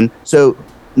again, so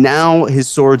now his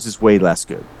swords is way less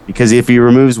good because if he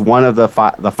removes one of the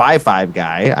 5/5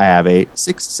 guy, I have a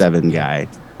 6/7 guy,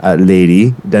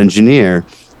 lady Dungeoneer.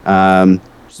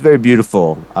 She's very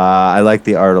beautiful. I like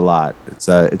the art a lot. It's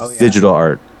digital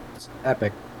art. It's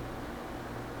epic.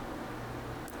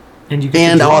 And you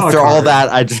get to draw after a all card. that,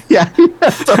 I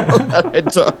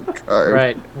draw a card.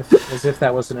 Right. As if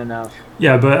that wasn't enough.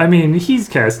 Yeah, but I mean, he's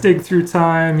cast Dig Through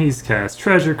Time, he's cast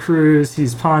Treasure Cruise,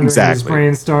 he's pondering, Exactly.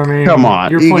 he's brainstorming. Come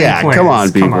on. You're playing Yeah, plans. come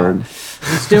on, Come on.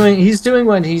 B-Bird. He's doing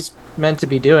what he's meant to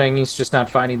be doing. He's just not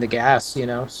finding the gas,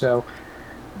 So,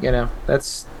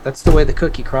 that's the way the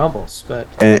cookie crumbles. But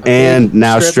And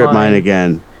now strip mine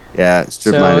again. Yeah,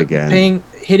 strip mine again.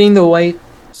 Hitting the white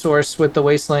source with the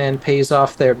Wasteland pays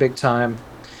off there big time.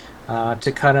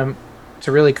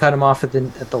 To really cut him off at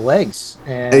the legs.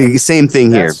 And Same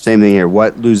thing here.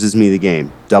 What loses me the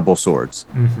game? Double swords.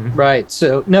 Mm-hmm. Right.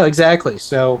 So no, exactly.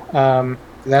 So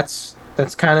that's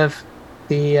kind of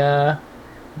the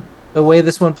way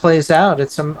this one plays out.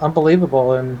 It's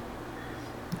unbelievable, and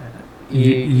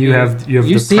you have the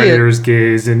Predator's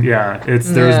gaze, and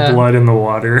there's blood in the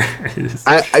water.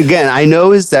 I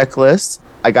know his deck list.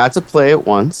 I got to play it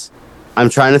once. I'm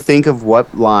trying to think of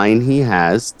what line he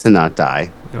has to not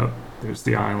die. Oh, there's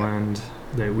the island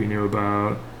that we knew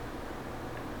about.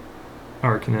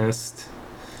 Arcanist.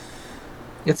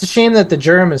 It's a shame that the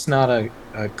Germ is not a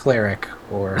cleric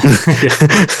or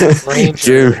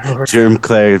ranger. Germ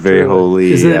cleric, very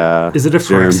holy. Is it a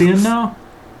Phyrexian now?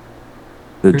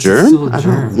 The Germ? I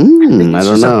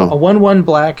don't know. A 1/1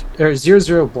 black or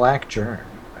 0/0 black Germ.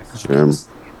 Germ.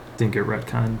 Didn't get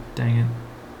retcon. Dang it.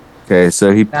 Okay,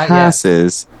 so he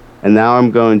passes, and now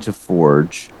I'm going to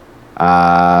forge.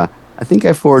 I think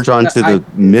I forge onto the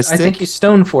Mystic. I think you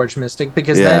Stone Forge Mystic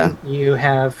because then you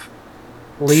have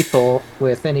lethal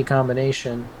with any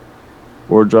combination.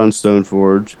 Forge on Stone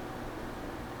Forge.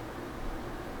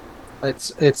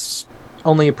 It's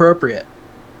only appropriate.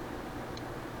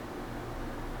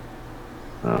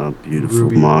 Oh, beautiful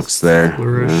mocks there.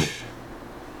 Yeah.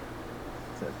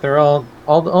 They're all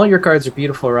your cards are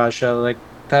beautiful, Raja. Like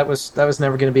that was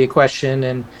never going to be a question,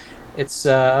 and it's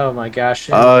oh my gosh.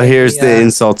 And, here's the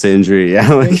insult to injury.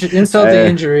 Yeah, insult to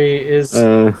injury is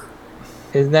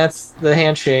that's the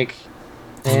handshake,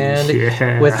 and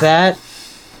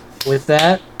with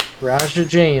that, Raja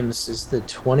James is the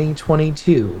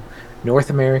 2022 North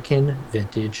American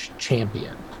Vintage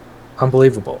Champion.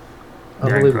 Unbelievable.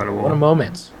 Incredible. What a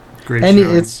moment. Great and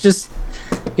showing. It's just,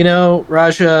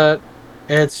 Raja,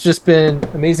 it's just been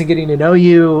amazing getting to know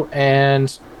you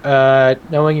and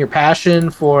knowing your passion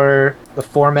for the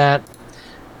format.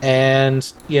 And,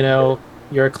 you're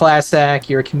a class act,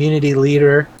 you're a community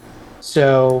leader.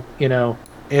 So,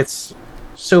 it's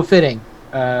so fitting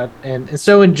and it's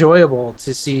so enjoyable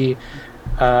to see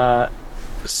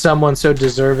someone so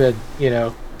deserved,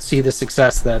 see the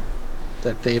success that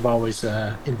they've always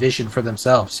envisioned for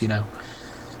themselves,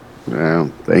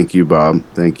 Well, thank you, Bob.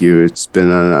 Thank you. It's been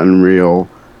an unreal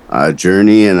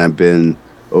journey, and I've been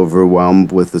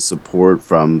overwhelmed with the support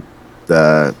from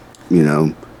the,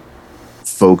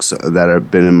 folks that have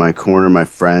been in my corner, my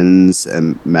friends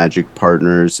and Magic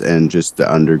partners, and just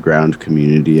the underground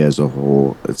community as a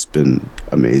whole. It's been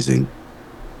amazing.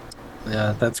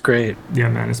 Yeah, that's great. Yeah,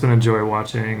 man, it's been a joy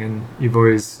watching, and you've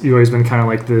always been kind of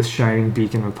like this shining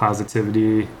beacon of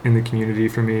positivity in the community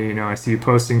for me. I see you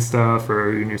posting stuff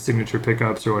or your signature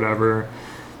pickups or whatever,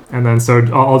 and then so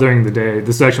all during the day.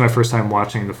 This is actually my first time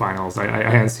watching the finals. I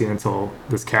hadn't seen it until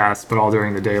this cast, but all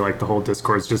during the day, like the whole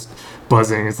Discord's just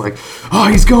buzzing. It's like, oh,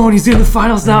 he's in the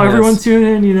finals now. Yes. Everyone tune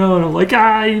in, and I'm like,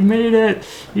 you made it,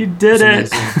 you did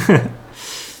it.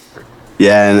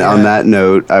 Yeah, and on that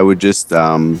note, I would just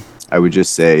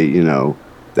say,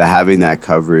 that having that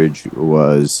coverage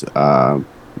was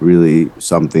really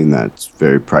something that's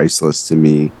very priceless to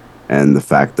me. And the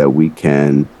fact that we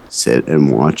can sit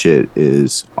and watch it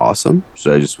is awesome.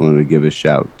 So I just wanted to give a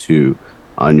shout to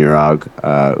Anurag,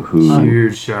 who,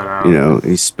 huge shout out.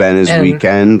 He spent his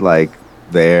weekend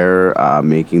there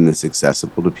making this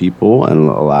accessible to people and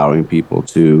allowing people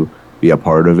to be a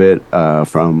part of it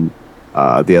from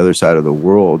the other side of the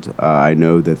world. I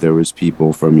know that there was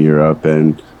people from Europe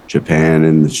and Japan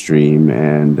in the stream,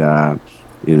 and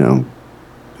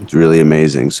it's really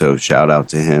amazing. So shout out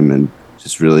to him, and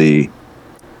just really,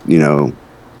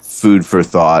 food for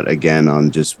thought again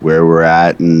on just where we're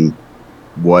at and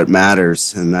what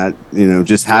matters, and that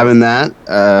just having that.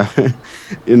 I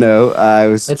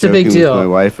was it's joking a big deal with my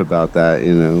wife about that.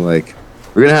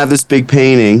 We're gonna have this big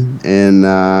painting, and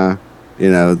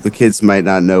the kids might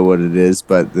not know what it is,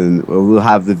 but then we'll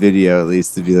have the video at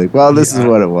least to be like, well, this is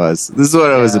what it was. This is what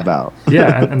it was about.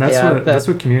 Yeah, and that's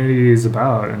what community is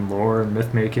about, and lore and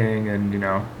myth making, and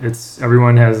it's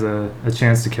everyone has a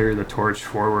chance to carry the torch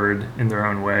forward in their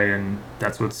own way, and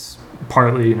that's what's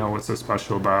partly what's so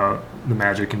special about the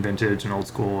Magic and Vintage and old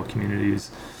school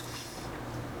communities.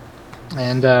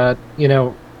 And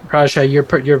Raja, you're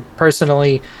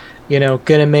personally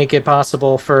gonna make it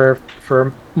possible for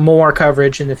more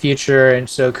coverage in the future. And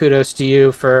so kudos to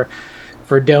you for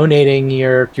donating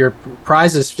your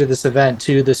prizes to this event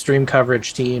to the stream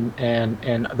coverage team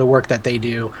and the work that they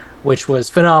do, which was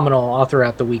phenomenal all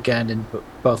throughout the weekend in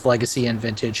both Legacy and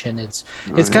Vintage. And it's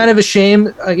kind of a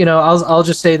shame, I'll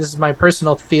just say, this is my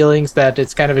personal feelings, that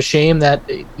it's kind of a shame that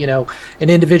an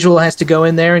individual has to go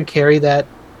in there and carry that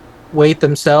weight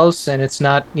themselves, and it's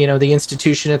not the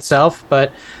institution itself,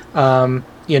 but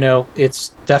it's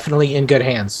definitely in good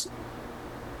hands.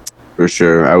 For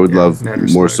sure. I would love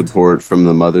more support from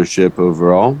the mothership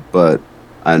overall, but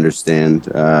I understand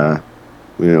where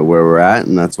we're at,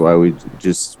 and that's why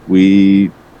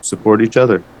we support each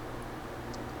other.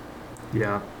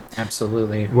 Yeah,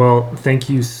 absolutely. Well, thank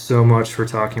you so much for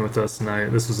talking with us tonight.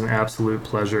 This was an absolute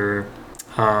pleasure.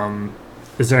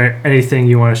 Is there anything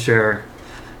you want to share?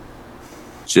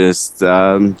 Just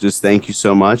thank you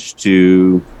so much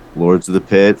to Lords of the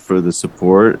Pit for the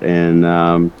support, and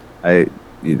I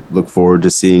look forward to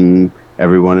seeing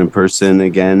everyone in person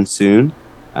again soon.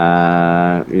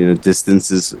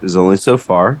 Distance is only so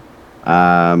far,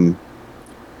 and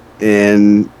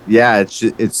yeah,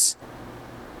 it's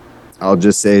I'll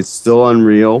just say it's still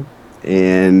unreal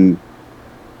and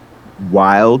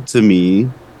wild to me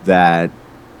that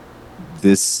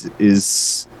this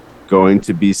is going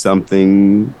to be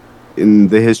something in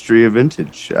the history of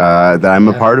Vintage, that I'm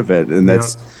a part of it, and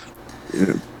that's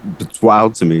it's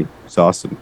wild to me. It's awesome.